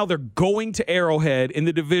 Right now, they're going to Arrowhead in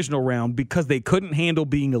the divisional round because they couldn't handle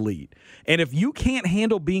being elite. And if you can't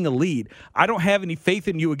handle being elite, I don't have any faith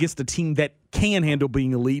in you against a team that can handle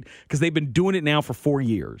being elite because they've been doing it now for 4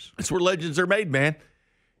 years. That's where legends are made, man.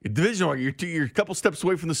 Divisional, you're a couple steps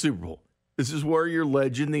away from the Super Bowl. This is where your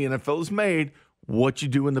legend, the NFL, is made. What you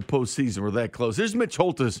do in the postseason, we're that close. Here's Mitch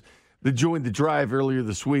Holthus that joined the drive earlier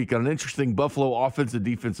this week on an interesting Buffalo offensive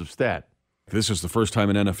defensive stat. This is the first time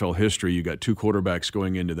in NFL history you got 2 quarterbacks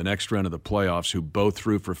going into the next round of the playoffs who both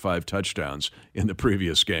threw for 5 touchdowns in the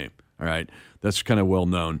previous game. All right, that's kind of well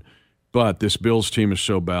known. But this Bills team is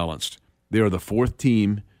so balanced. They are the 4th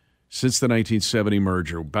team since the 1970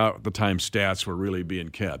 merger, about the time stats were really being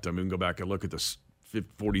kept. I mean, go back and look at the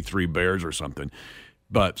 43 Bears or something.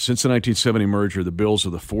 But since the 1970 merger, the Bills are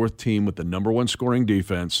the 4th team with the number 1 scoring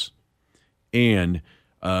defense and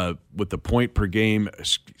with the point per game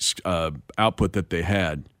output that they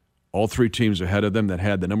had, all 3 teams ahead of them that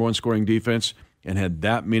had the number 1 scoring defense and had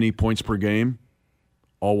that many points per game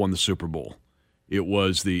all won the Super Bowl. It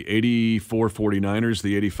was the 84 49ers,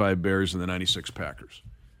 the 85 Bears, and the 96 Packers.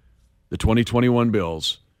 The 2021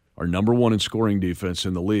 Bills are number 1 in scoring defense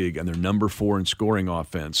in the league, and they're number 4 in scoring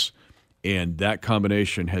offense. And that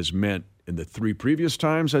combination has meant in the 3 previous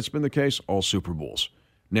times that's been the case, all Super Bowls.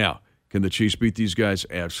 Now, can the Chiefs beat these guys?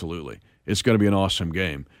 Absolutely. It's going to be an awesome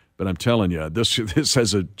game. But I'm telling you, this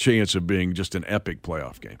has a chance of being just an epic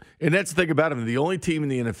playoff game. And that's the thing about them. The only team in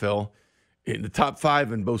the NFL in the top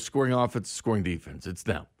 5 in both scoring offense and scoring defense. It's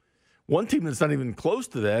them. One team that's not even close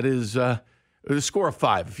to that is the score of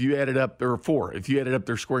 5. If you added up, or 4. If you added up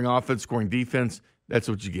their scoring offense, scoring defense, that's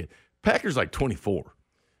what you get. Packers like 24.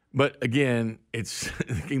 But again, it's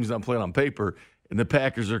the game's not played on paper, and the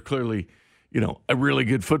Packers are clearly – a really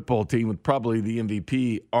good football team with probably the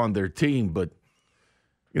MVP on their team. But,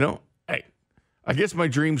 hey, I guess my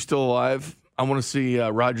dream's still alive. I want to see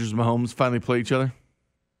Rodgers and Mahomes finally play each other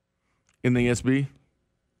in the SB.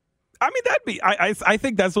 I mean, that'd be – I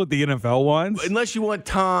think that's what the NFL wants. Unless you want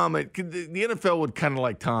Tom. The NFL would kind of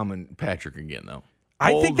like Tom and Patrick again, though.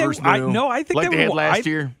 I think they had last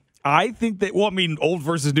year. I think that. Well, I mean, old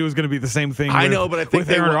versus new is going to be the same thing. I know, but I think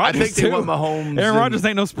they want Mahomes. Aaron Rodgers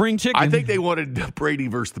ain't no spring chicken. I think they wanted Brady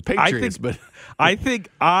versus the Patriots, I think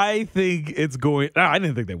it's going. I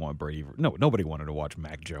didn't think they want Brady. No, nobody wanted to watch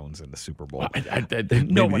Mac Jones in the Super Bowl.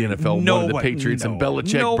 Nobody. The NFL wanted the Patriots and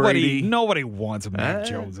Belichick, Brady. Nobody wants Mac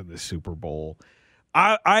Jones in the Super Bowl.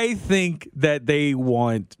 I think that they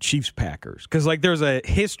want Chiefs-Packers because, there's a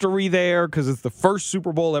history there because it's the first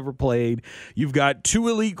Super Bowl ever played. You've got 2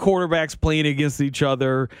 elite quarterbacks playing against each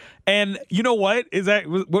other. And you know what?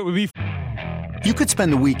 What would be... You could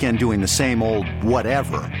spend the weekend doing the same old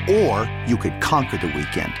whatever, or you could conquer the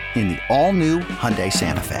weekend in the all-new Hyundai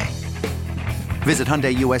Santa Fe. Visit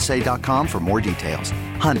HyundaiUSA.com for more details.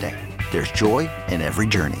 Hyundai, there's joy in every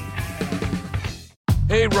journey.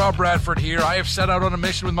 Hey, Rob Bradford here. I have set out on a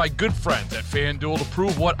mission with my good friends at FanDuel to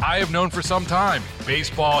prove what I have known for some time: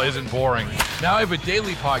 baseball isn't boring. Now I have a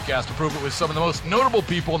daily podcast to prove it with some of the most notable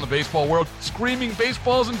people in the baseball world screaming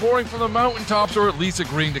baseball isn't boring from the mountaintops, or at least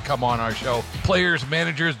agreeing to come on our show. Players,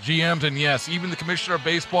 managers, GMs, and yes, even the commissioner of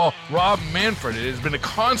baseball, Rob Manfred. It has been a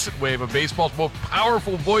constant wave of baseball's most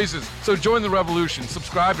powerful voices. So join the revolution.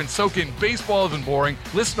 Subscribe and soak in Baseball Isn't Boring.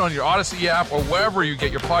 Listen on your Odyssey app or wherever you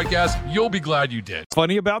get your podcasts. You'll be glad you did.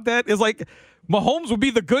 Funny about that is like Mahomes would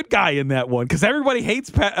be the good guy in that one because everybody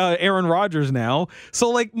hates Aaron Rodgers now. So,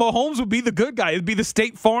 like, Mahomes would be the good guy. It'd be the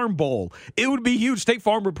State Farm Bowl. It would be huge. State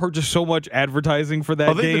Farm would purchase so much advertising for that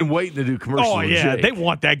game. They've been waiting to do commercials. Oh, yeah. They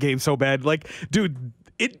want that game so bad. Like, dude,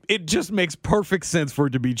 it just makes perfect sense for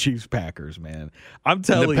it to be Chiefs-Packers, man. I'm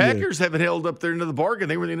telling you. The Packers haven't held up their end of the bargain.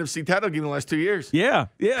 They were in the NFC title game the last 2 years. Yeah.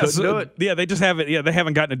 Couldn't do it. Yeah, they just haven't. Yeah, they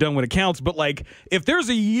haven't gotten it done when it counts. But like, if there's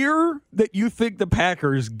a year that you think the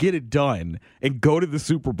Packers get it done and go to the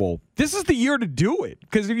Super Bowl, this is the year to do it.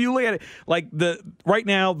 Because if you look at it, like right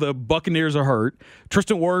now the Buccaneers are hurt.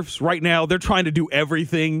 Tristan Wirfs right now they're trying to do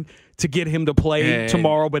everything to get him to play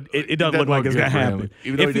tomorrow, but it doesn't look like it's going to happen.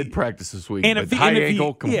 Even though he did practice this week. And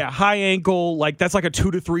high ankle, like that's like a 2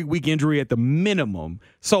 to 3 week injury at the minimum.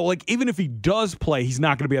 So like even if he does play, he's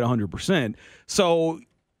not going to be at 100%. So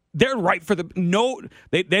they're right for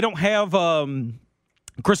they don't have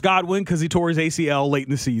Chris Godwin because he tore his ACL late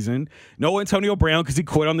in the season. No Antonio Brown because he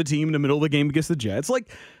quit on the team in the middle of the game against the Jets.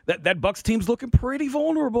 Like that Bucs team's looking pretty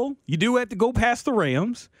vulnerable. You do have to go past the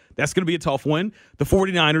Rams. That's going to be a tough one. The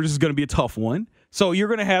 49ers is going to be a tough one. So you're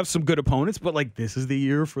going to have some good opponents, but like this is the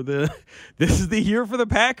year for the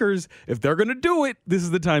Packers. If they're going to do it, this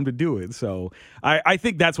is the time to do it. So I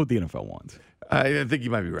think that's what the NFL wants. I think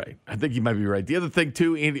you might be right. The other thing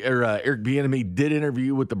too, Eric Bieniemy did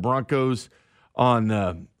interview with the Broncos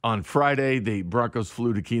on Friday. The Broncos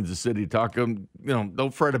flew to Kansas City to talk to him.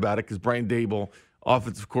 Don't fret about it because Brian Daboll,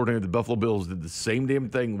 offensive coordinator of the Buffalo Bills, did the same damn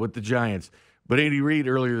thing with the Giants. But Andy Reid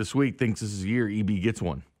earlier this week thinks this is the year EB gets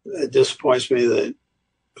one. It disappoints me that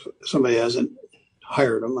somebody hasn't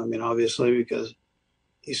hired him. I mean, obviously, because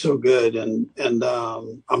he's so good, and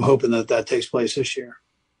I'm hoping that takes place this year.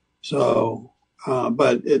 So,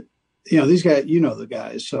 but these guys, the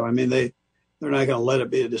guys. So I mean, they're not going to let it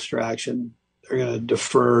be a distraction. They're going to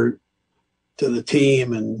defer to the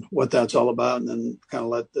team and what that's all about, and then kind of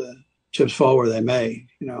let the chips fall where they may.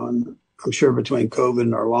 And I'm sure between COVID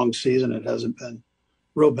and our long season, it hasn't been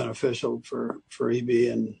real beneficial for EB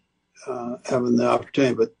and having the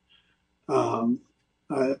opportunity. But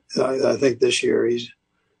I think this year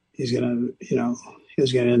he's going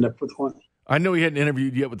to end up with one. I know he hadn't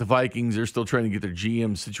interviewed yet with the Vikings. They're still trying to get their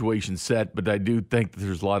GM situation set, but I do think that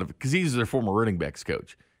there's a lot of – because he's their former running backs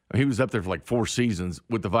coach. He was up there for like 4 seasons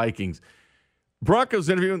with the Vikings. Broncos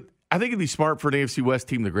interviewing – I think it'd be smart for an AFC West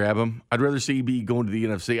team to grab him. I'd rather see EB going to the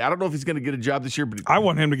NFC. I don't know if he's going to get a job this year, but I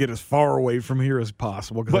want him to get as far away from here as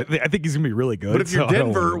possible because I think he's going to be really good. But if you're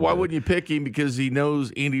Denver, why wouldn't you pick him? Because he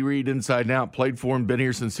knows Andy Reid inside and out, played for him, been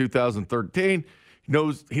here since 2013. He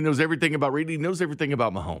knows everything about Reid. He knows everything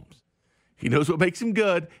about Mahomes. He knows what makes him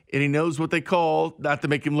good, and he knows what they call not to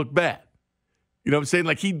make him look bad. You know what I'm saying?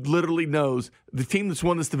 Like he literally knows the team that's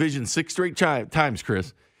won this division 6 straight times,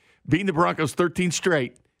 Chris, beating the Broncos 13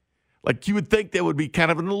 straight. Like, you would think that would be kind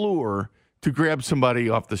of an allure to grab somebody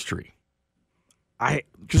off the street.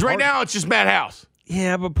 Because right now it's just Matt House.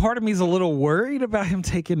 Yeah, but part of me is a little worried about him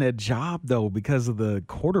taking that job, though, because of the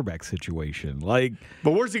quarterback situation. But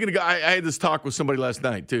where's he going to go? I had this talk with somebody last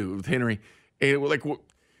night, too, with Henry. And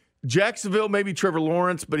Jacksonville, maybe Trevor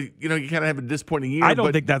Lawrence, but you kind of have a disappointing year. I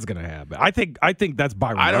don't think that's going to happen. I think that's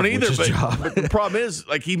Byron. I don't either. Job. But the problem is,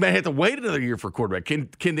 he may have to wait another year for quarterback.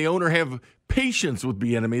 Can the owner have patience with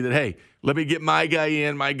Bieniemy that, hey, let me get my guy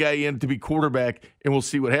in to be quarterback, and we'll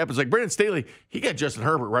see what happens? Like Brandon Staley, he got Justin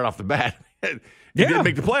Herbert right off the bat. He didn't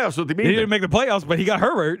make the playoffs with him either. He didn't make the playoffs, but he got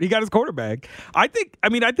Herbert. He got his quarterback. I think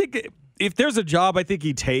if there's a job I think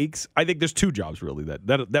he takes, I think there's 2 jobs really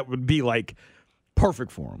that would be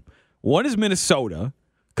perfect for him. One is Minnesota,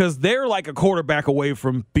 because they're like a quarterback away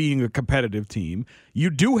from being a competitive team. You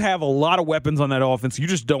do have a lot of weapons on that offense. You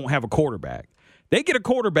just don't have a quarterback. They get a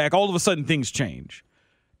quarterback, all of a sudden things change.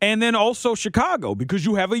 And then also Chicago, because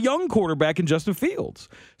you have a young quarterback in Justin Fields.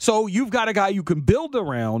 So you've got a guy you can build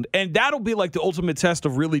around, and that'll be like the ultimate test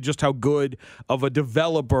of really just how good of a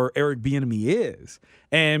developer Eric Bieniemy is.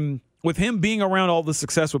 And with him being around all the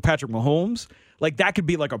success with Patrick Mahomes, that could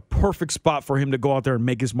be a perfect spot for him to go out there and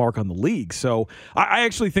make his mark on the league. So I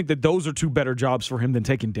actually think that those are 2 better jobs for him than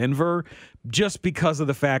taking Denver, just because of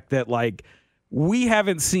the fact that we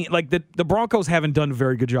haven't seen the Broncos haven't done a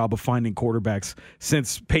very good job of finding quarterbacks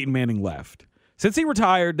since Peyton Manning left. Since he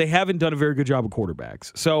retired, they haven't done a very good job of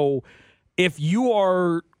quarterbacks. So if you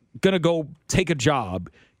are going to go take a job,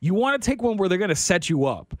 you want to take one where they're going to set you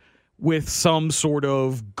up with some sort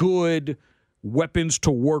of good weapons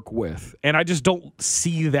to work with. And I just don't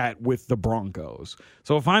see that with the Broncos.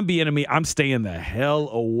 So if I'm Bieniemy, I'm staying the hell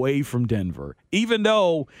away from Denver, even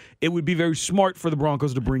though it would be very smart for the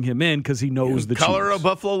Broncos to bring him in because he knows the Colorado Chiefs.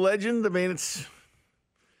 Buffalo legend. I mean, it's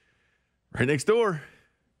right next door.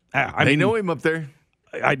 I They mean, know him up there.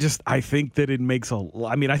 I think that it makes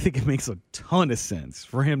I think it makes a ton of sense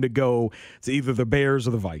for him to go to either the Bears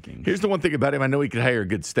or the Vikings. Here's the one thing about him. I know he can hire a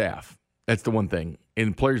good staff. That's the one thing.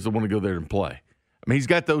 And players that want to go there and play. I mean, he's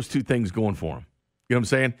got those two things going for him. You know what I'm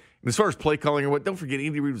saying? And as far as play calling or what, don't forget,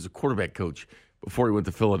 Andy Reid was a quarterback coach before he went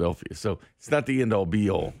to Philadelphia. So it's not the end-all,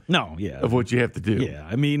 be-all of what you have to do. Yeah,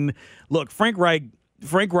 I mean, look, Frank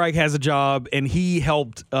Reich has a job, and he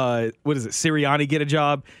helped, Sirianni get a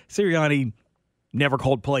job. Sirianni never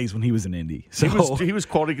called plays when he was in Indy. So he was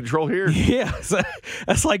quality control here. Yeah, so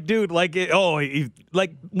that's like, dude,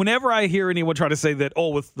 whenever I hear anyone try to say that,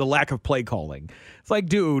 with the lack of play calling, it's like,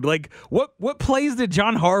 dude, like what plays did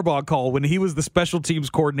John Harbaugh call when he was the special teams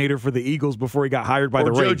coordinator for the Eagles before he got hired by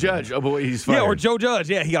the Ravens? Joe Judge. Oh boy, he's fired. Yeah, or Joe Judge.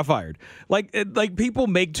 Yeah, he got fired. Like people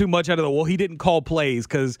make too much out of he didn't call plays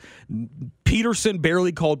because Peterson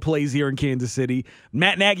barely called plays here in Kansas City.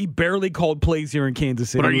 Matt Nagy barely called plays here in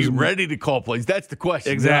Kansas City. But are you ready to call plays? That's the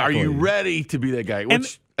question. Exactly. Are you ready to be that guy?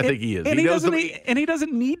 Which I think he is. And he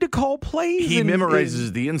doesn't need to call plays. He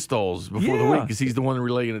memorizes the installs before the week because he's the one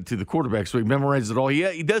relaying it to the quarterback. So he memorizes it all.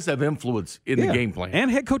 He does have influence in the game plan. And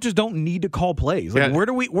head coaches don't need to call plays. Like, where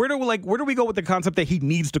do we go with the concept that he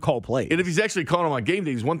needs to call plays? And if he's actually calling them on game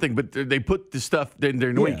day, is one thing. But they put the stuff. They're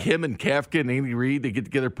knowing him and Kafka and Andy Reid. They get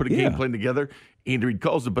together, put a game plan together. Andy Reid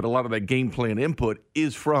calls it, but a lot of that game plan input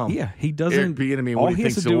is from he doesn't. Eric Bieniemy. All he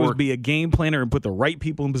has to do is be a game planner and put the right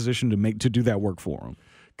people in position to do that work for him.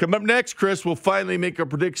 Coming up next, Chris, we'll finally make our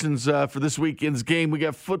predictions for this weekend's game. We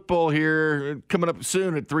got football here coming up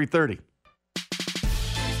soon at 3:30.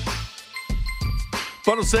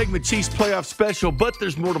 Final segment, Chiefs playoff special, but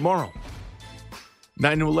there's more tomorrow.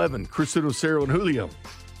 9 to 11, Chris Cero and Julio.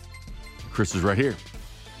 Chris is right here.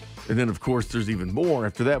 And then, of course, there's even more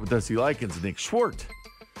after that with Dusty Likens and Nick Schwartz.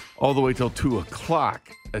 All the way till 2 o'clock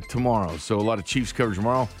tomorrow. So a lot of Chiefs coverage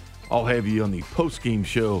tomorrow. I'll have you on the post-game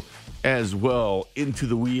show as well into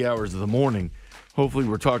the wee hours of the morning. Hopefully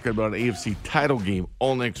we're talking about an AFC title game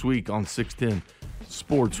all next week on 610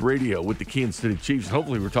 Sports Radio with the Kansas City Chiefs.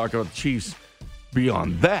 Hopefully we're talking about the Chiefs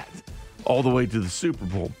beyond that all the way to the Super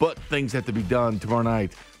Bowl. But things have to be done tomorrow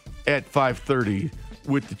night at 5:30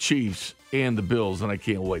 with the Chiefs and the Bills, and I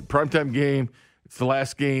can't wait. Primetime game. It's the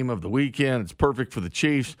last game of the weekend. It's perfect for the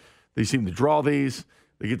Chiefs. They seem to draw these.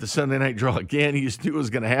 They get the Sunday night draw again. You just knew it was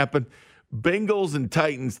going to happen. Bengals and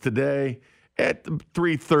Titans today at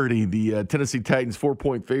 3:30. The Tennessee Titans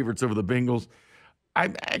 4-point favorites over the Bengals.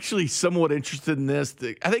 I'm actually somewhat interested in this.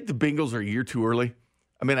 I think the Bengals are a year too early.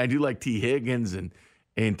 I mean, I do like T. Higgins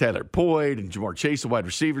and Tyler Boyd and Jamar Chase, a wide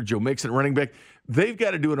receiver, Joe Mixon, running back. They've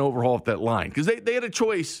got to do an overhaul of that line because they had a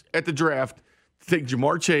choice at the draft to take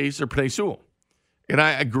Jamar Chase or Penei Sewell. And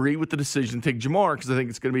I agree with the decision to take Jamar because I think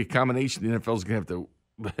it's going to be a combination the NFL is going to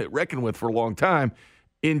have to reckon with for a long time.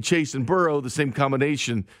 In Chase and Burrow, the same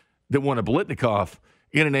combination that won a Biletnikoff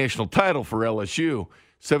in a national title for LSU,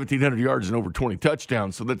 1,700 yards and over 20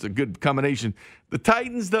 touchdowns. So that's a good combination. The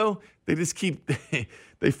Titans, though, they just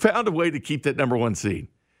they found a way to keep that number one seed.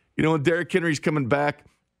 You know, when Derrick Henry's coming back,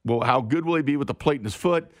 well, how good will he be with the plate in his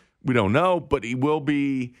foot? We don't know, but he will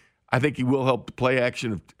be. I think he will help the play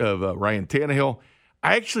action of Ryan Tannehill.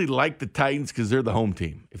 I actually like the Titans because they're the home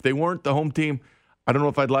team. If they weren't the home team, I don't know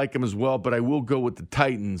if I'd like them as well, but I will go with the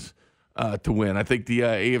Titans to win. I think the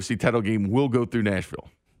AFC title game will go through Nashville.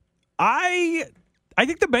 I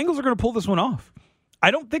think the Bengals are going to pull this one off. I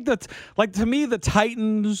don't think that's to me the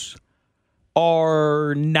Titans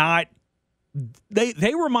are not.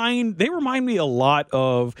 They remind me a lot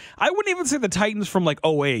of. I wouldn't even say the Titans from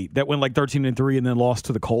 2008 that went 13-3 and then lost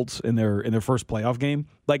to the Colts in their first playoff game.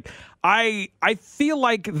 I feel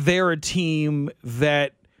like they're a team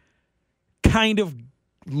that kind of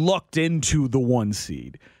lucked into the one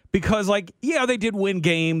seed because they did win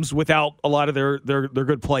games without a lot of their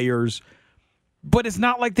good players. But it's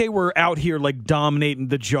not like they were out here dominating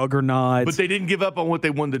the juggernauts. But they didn't give up on what they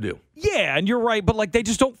wanted to do. Yeah, and you're right. But they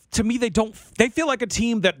just don't. To me, they feel like a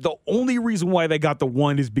team that the only reason why they got the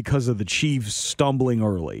one is because of the Chiefs stumbling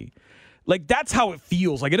early. Like, that's how it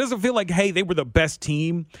feels. Like, it doesn't feel like, hey, they were the best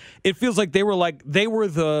team. It feels like they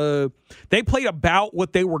played about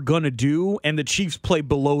what they were going to do, and the Chiefs played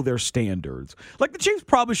below their standards. Like, the Chiefs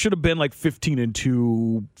probably should have been like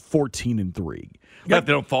 15-2, 14-3. Like,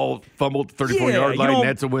 they don't fumble at the 34-yard line,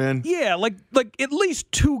 that's a win. Yeah, like at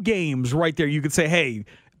least 2 games right there you could say, hey,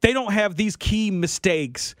 they don't have these key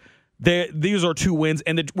mistakes. These are 2 wins,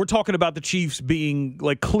 and we're talking about the Chiefs being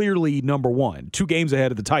like clearly number 1, 2 games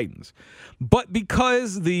ahead of the Titans. But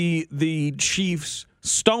because the Chiefs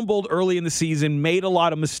stumbled early in the season, made a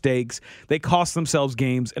lot of mistakes, they cost themselves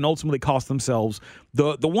games and ultimately cost themselves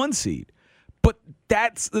the 1 seed. But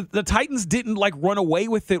the Titans didn't like run away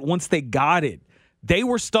with it once they got it. They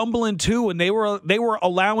were stumbling too, and they were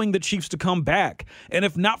allowing the Chiefs to come back. And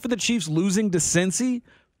if not for the Chiefs losing to Cincy,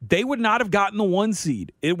 they would not have gotten the 1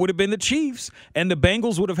 seed. It would have been the Chiefs, and the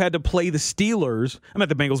Bengals would have had to play the Steelers. I meant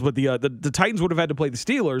the Bengals, but the Titans would have had to play the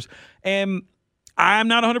Steelers. And I'm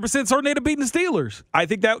not 100% certain they'd have beaten the Steelers. I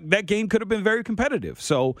think that game could have been very competitive.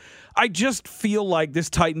 So I just feel like this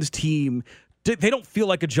Titans team, they don't feel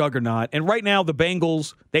like a juggernaut. And right now, the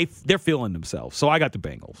Bengals, they're feeling themselves. So I got the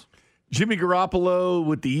Bengals. Jimmy Garoppolo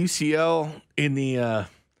with the UCL in the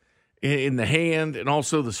hand and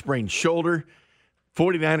also the sprained shoulder.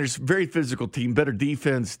 49ers, very physical team, better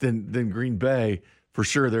defense than Green Bay for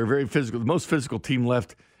sure. They're very physical. The most physical team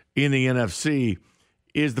left in the NFC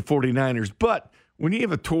is the 49ers. But when you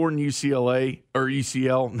have a torn UCL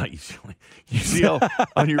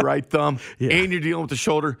on your right thumb, and you're dealing with the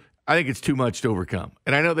shoulder, I think it's too much to overcome.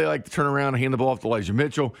 And I know they like to turn around and hand the ball off to Elijah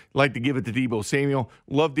Mitchell, like to give it to Deebo Samuel.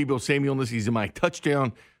 Love Deebo Samuel in this. He's in my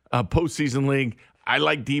touchdown postseason league. I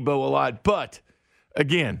like Deebo a lot. But,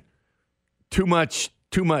 again, too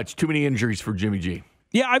many injuries for Jimmy G.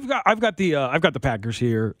 Yeah, I've got the Packers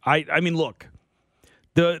here. I mean, look,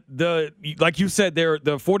 the like you said, the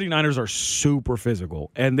 49ers are super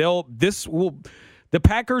physical, and the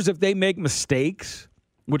Packers, if they make mistakes,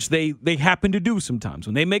 which they happen to do sometimes.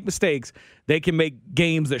 When they make mistakes, they can make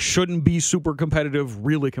games that shouldn't be super competitive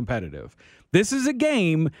really competitive. This is a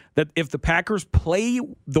game that if the Packers play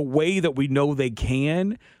the way that we know they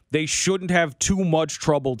can, they shouldn't have too much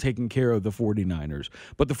trouble taking care of the 49ers.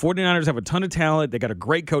 But the 49ers have a ton of talent. They got a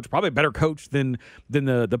great coach, probably a better coach than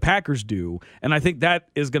the Packers do. And I think that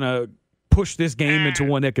is going to push this game into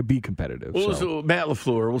one that could be competitive. Well, so Matt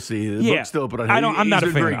LaFleur, we'll see. The book's still open on him. I'm not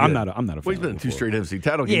a fan. I'm not a fan. Well, he's been in 2 straight NFC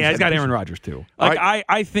title games. Yeah, he's got Aaron Rodgers too. Like right.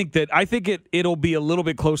 I think it'll be a little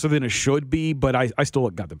bit closer than it should be, but I still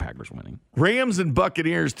got the Packers winning. Rams and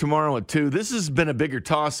Buccaneers tomorrow at 2. This has been a bigger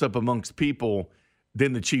toss-up amongst people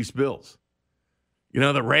than the Chiefs-Bills. You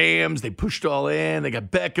know, the Rams, they pushed all in. They got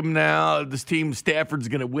Beckham now. This team, Stafford's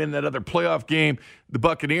going to win that other playoff game. The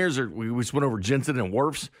Buccaneers, we just went over Jensen and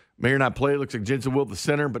Wirfs. May or not play. It looks like Jensen will at the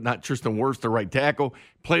center, but not Tristan Wirfs, the right tackle.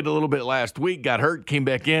 Played a little bit last week, got hurt, came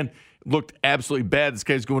back in. Looked absolutely bad. This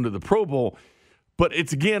guy's going to the Pro Bowl. But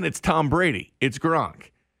it's Tom Brady. It's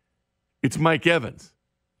Gronk. It's Mike Evans.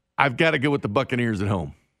 I've got to go with the Buccaneers at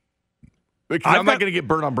home. Because I'm not going to get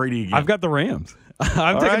burnt on Brady again. I've got the Rams.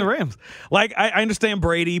 I'm taking the Rams. Like, I understand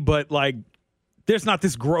Brady, but, like, there's not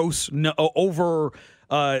this gross over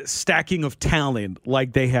stacking of talent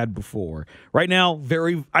like they had before. Right now,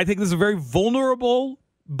 I think this is a very vulnerable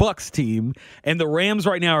Bucs team, and the Rams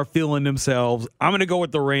right now are feeling themselves. I'm going to go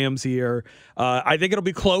with the Rams here. I think it'll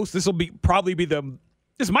be close. This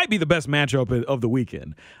might be the best matchup of the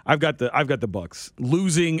weekend. I've got the Bucs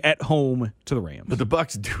losing at home to the Rams. But the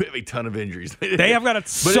Bucs do have a ton of injuries. They have got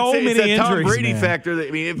so many injuries. It's that Tom Brady factor.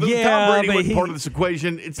 If Tom Brady wasn't part of this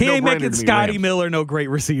equation, it's no brainer to me. He ain't making Scotty Miller no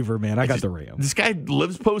great receiver, man. I got the Rams. This guy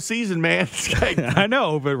lives postseason, man. I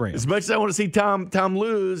know, but Rams. As much as I want to see Tom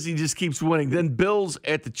lose, he just keeps winning. Then Bills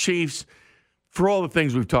at the Chiefs for all the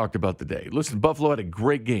things we've talked about today. Listen, Buffalo had a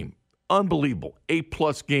great game. Unbelievable. A+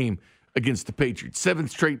 game against the Patriots. 7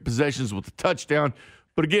 straight possessions with a touchdown.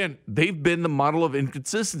 But again, they've been the model of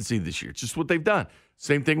inconsistency this year. It's just what they've done.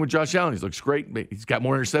 Same thing with Josh Allen. He looks great. He's got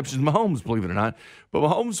more interceptions than Mahomes, believe it or not. But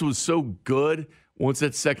Mahomes was so good once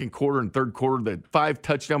that second quarter and third quarter, that 5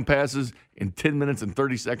 touchdown passes in 10 minutes and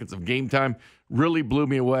 30 seconds of game time really blew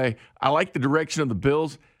me away. I like the direction of the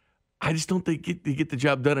Bills. I just don't think they get the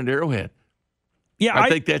job done at Arrowhead. Yeah, I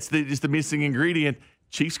think that's just the missing ingredient.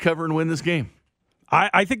 Chiefs cover and win this game.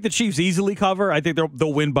 I think the Chiefs easily cover. I think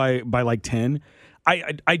they'll win by like 10.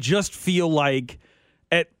 I just feel like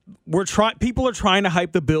people are trying to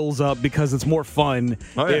hype the Bills up because it's more fun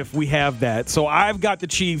if we have that. So I've got the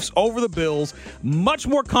Chiefs over the Bills much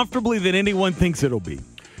more comfortably than anyone thinks it'll be.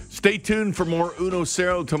 Stay tuned for more Uno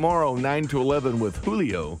Cero tomorrow, 9 to 11 with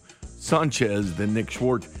Julio Sanchez, then Nick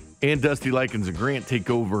Schwartz and Dusty Likens and Grant take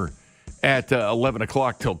over at 11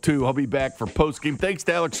 o'clock till 2. I'll be back for postgame. Thanks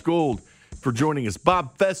to Alex Gould for joining us.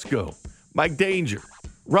 Bob Fesco, Mike Danger,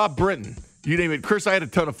 Rob Brenton, you name it. Chris, I had a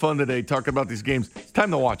ton of fun today talking about these games. It's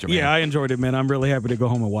time to watch them, man. Yeah, I enjoyed it, man. I'm really happy to go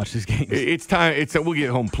home and watch these games. It's time. We'll get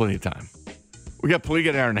home plenty of time. We got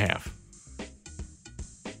an hour and a half.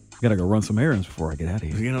 Got to go run some errands before I get out of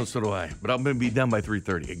here. So do I. But I'm going to be done by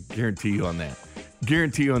 3:30. I guarantee you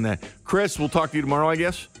on that. Chris, we'll talk to you tomorrow, I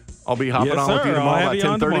guess. I'll be hopping on with you tomorrow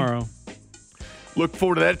about 10:30. Look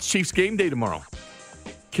forward to that. It's Chiefs game day tomorrow.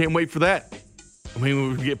 Can't wait for that. I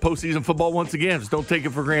mean, we get postseason football once again. Just don't take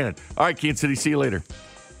it for granted. All right, Kansas City, see you later.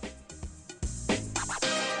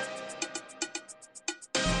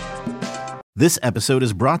 This episode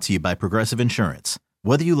is brought to you by Progressive Insurance.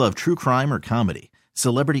 Whether you love true crime or comedy,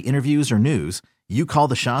 celebrity interviews or news, you call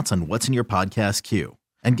the shots on what's in your podcast queue.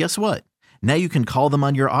 And guess what? Now you can call them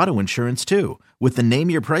on your auto insurance too with the Name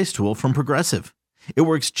Your Price tool from Progressive. It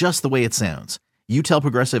works just the way it sounds. You tell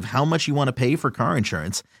Progressive how much you want to pay for car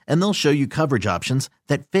insurance, and they'll show you coverage options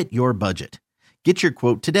that fit your budget. Get your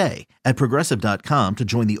quote today at Progressive.com to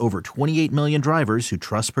join the over 28 million drivers who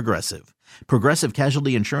trust Progressive. Progressive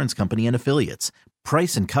Casualty Insurance Company and Affiliates.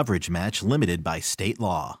 Price and coverage match limited by state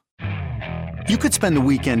law. You could spend the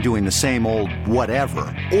weekend doing the same old whatever,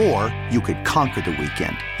 or you could conquer the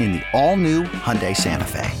weekend in the all-new Hyundai Santa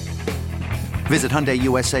Fe. Visit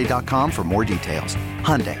HyundaiUSA.com for more details.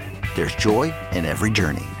 Hyundai, there's joy in every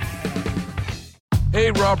journey. Hey,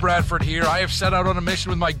 Rob Bradford here. I have set out on a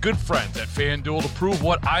mission with my good friends at FanDuel to prove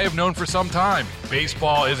what I have known for some time.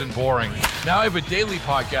 Baseball isn't boring. Now I have a daily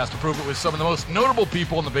podcast to prove it with some of the most notable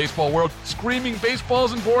people in the baseball world, screaming baseball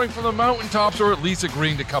isn't boring from the mountaintops, or at least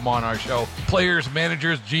agreeing to come on our show. Players,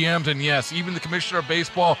 managers, GMs, and yes, even the commissioner of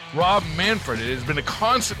baseball, Rob Manfred. It has been a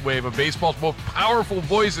constant wave of baseball's most powerful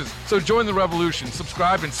voices. So join the revolution.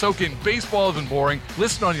 Subscribe and soak in Baseball Isn't Boring.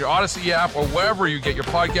 Listen on your Odyssey app or wherever you get your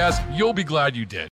podcasts. You'll be glad you did.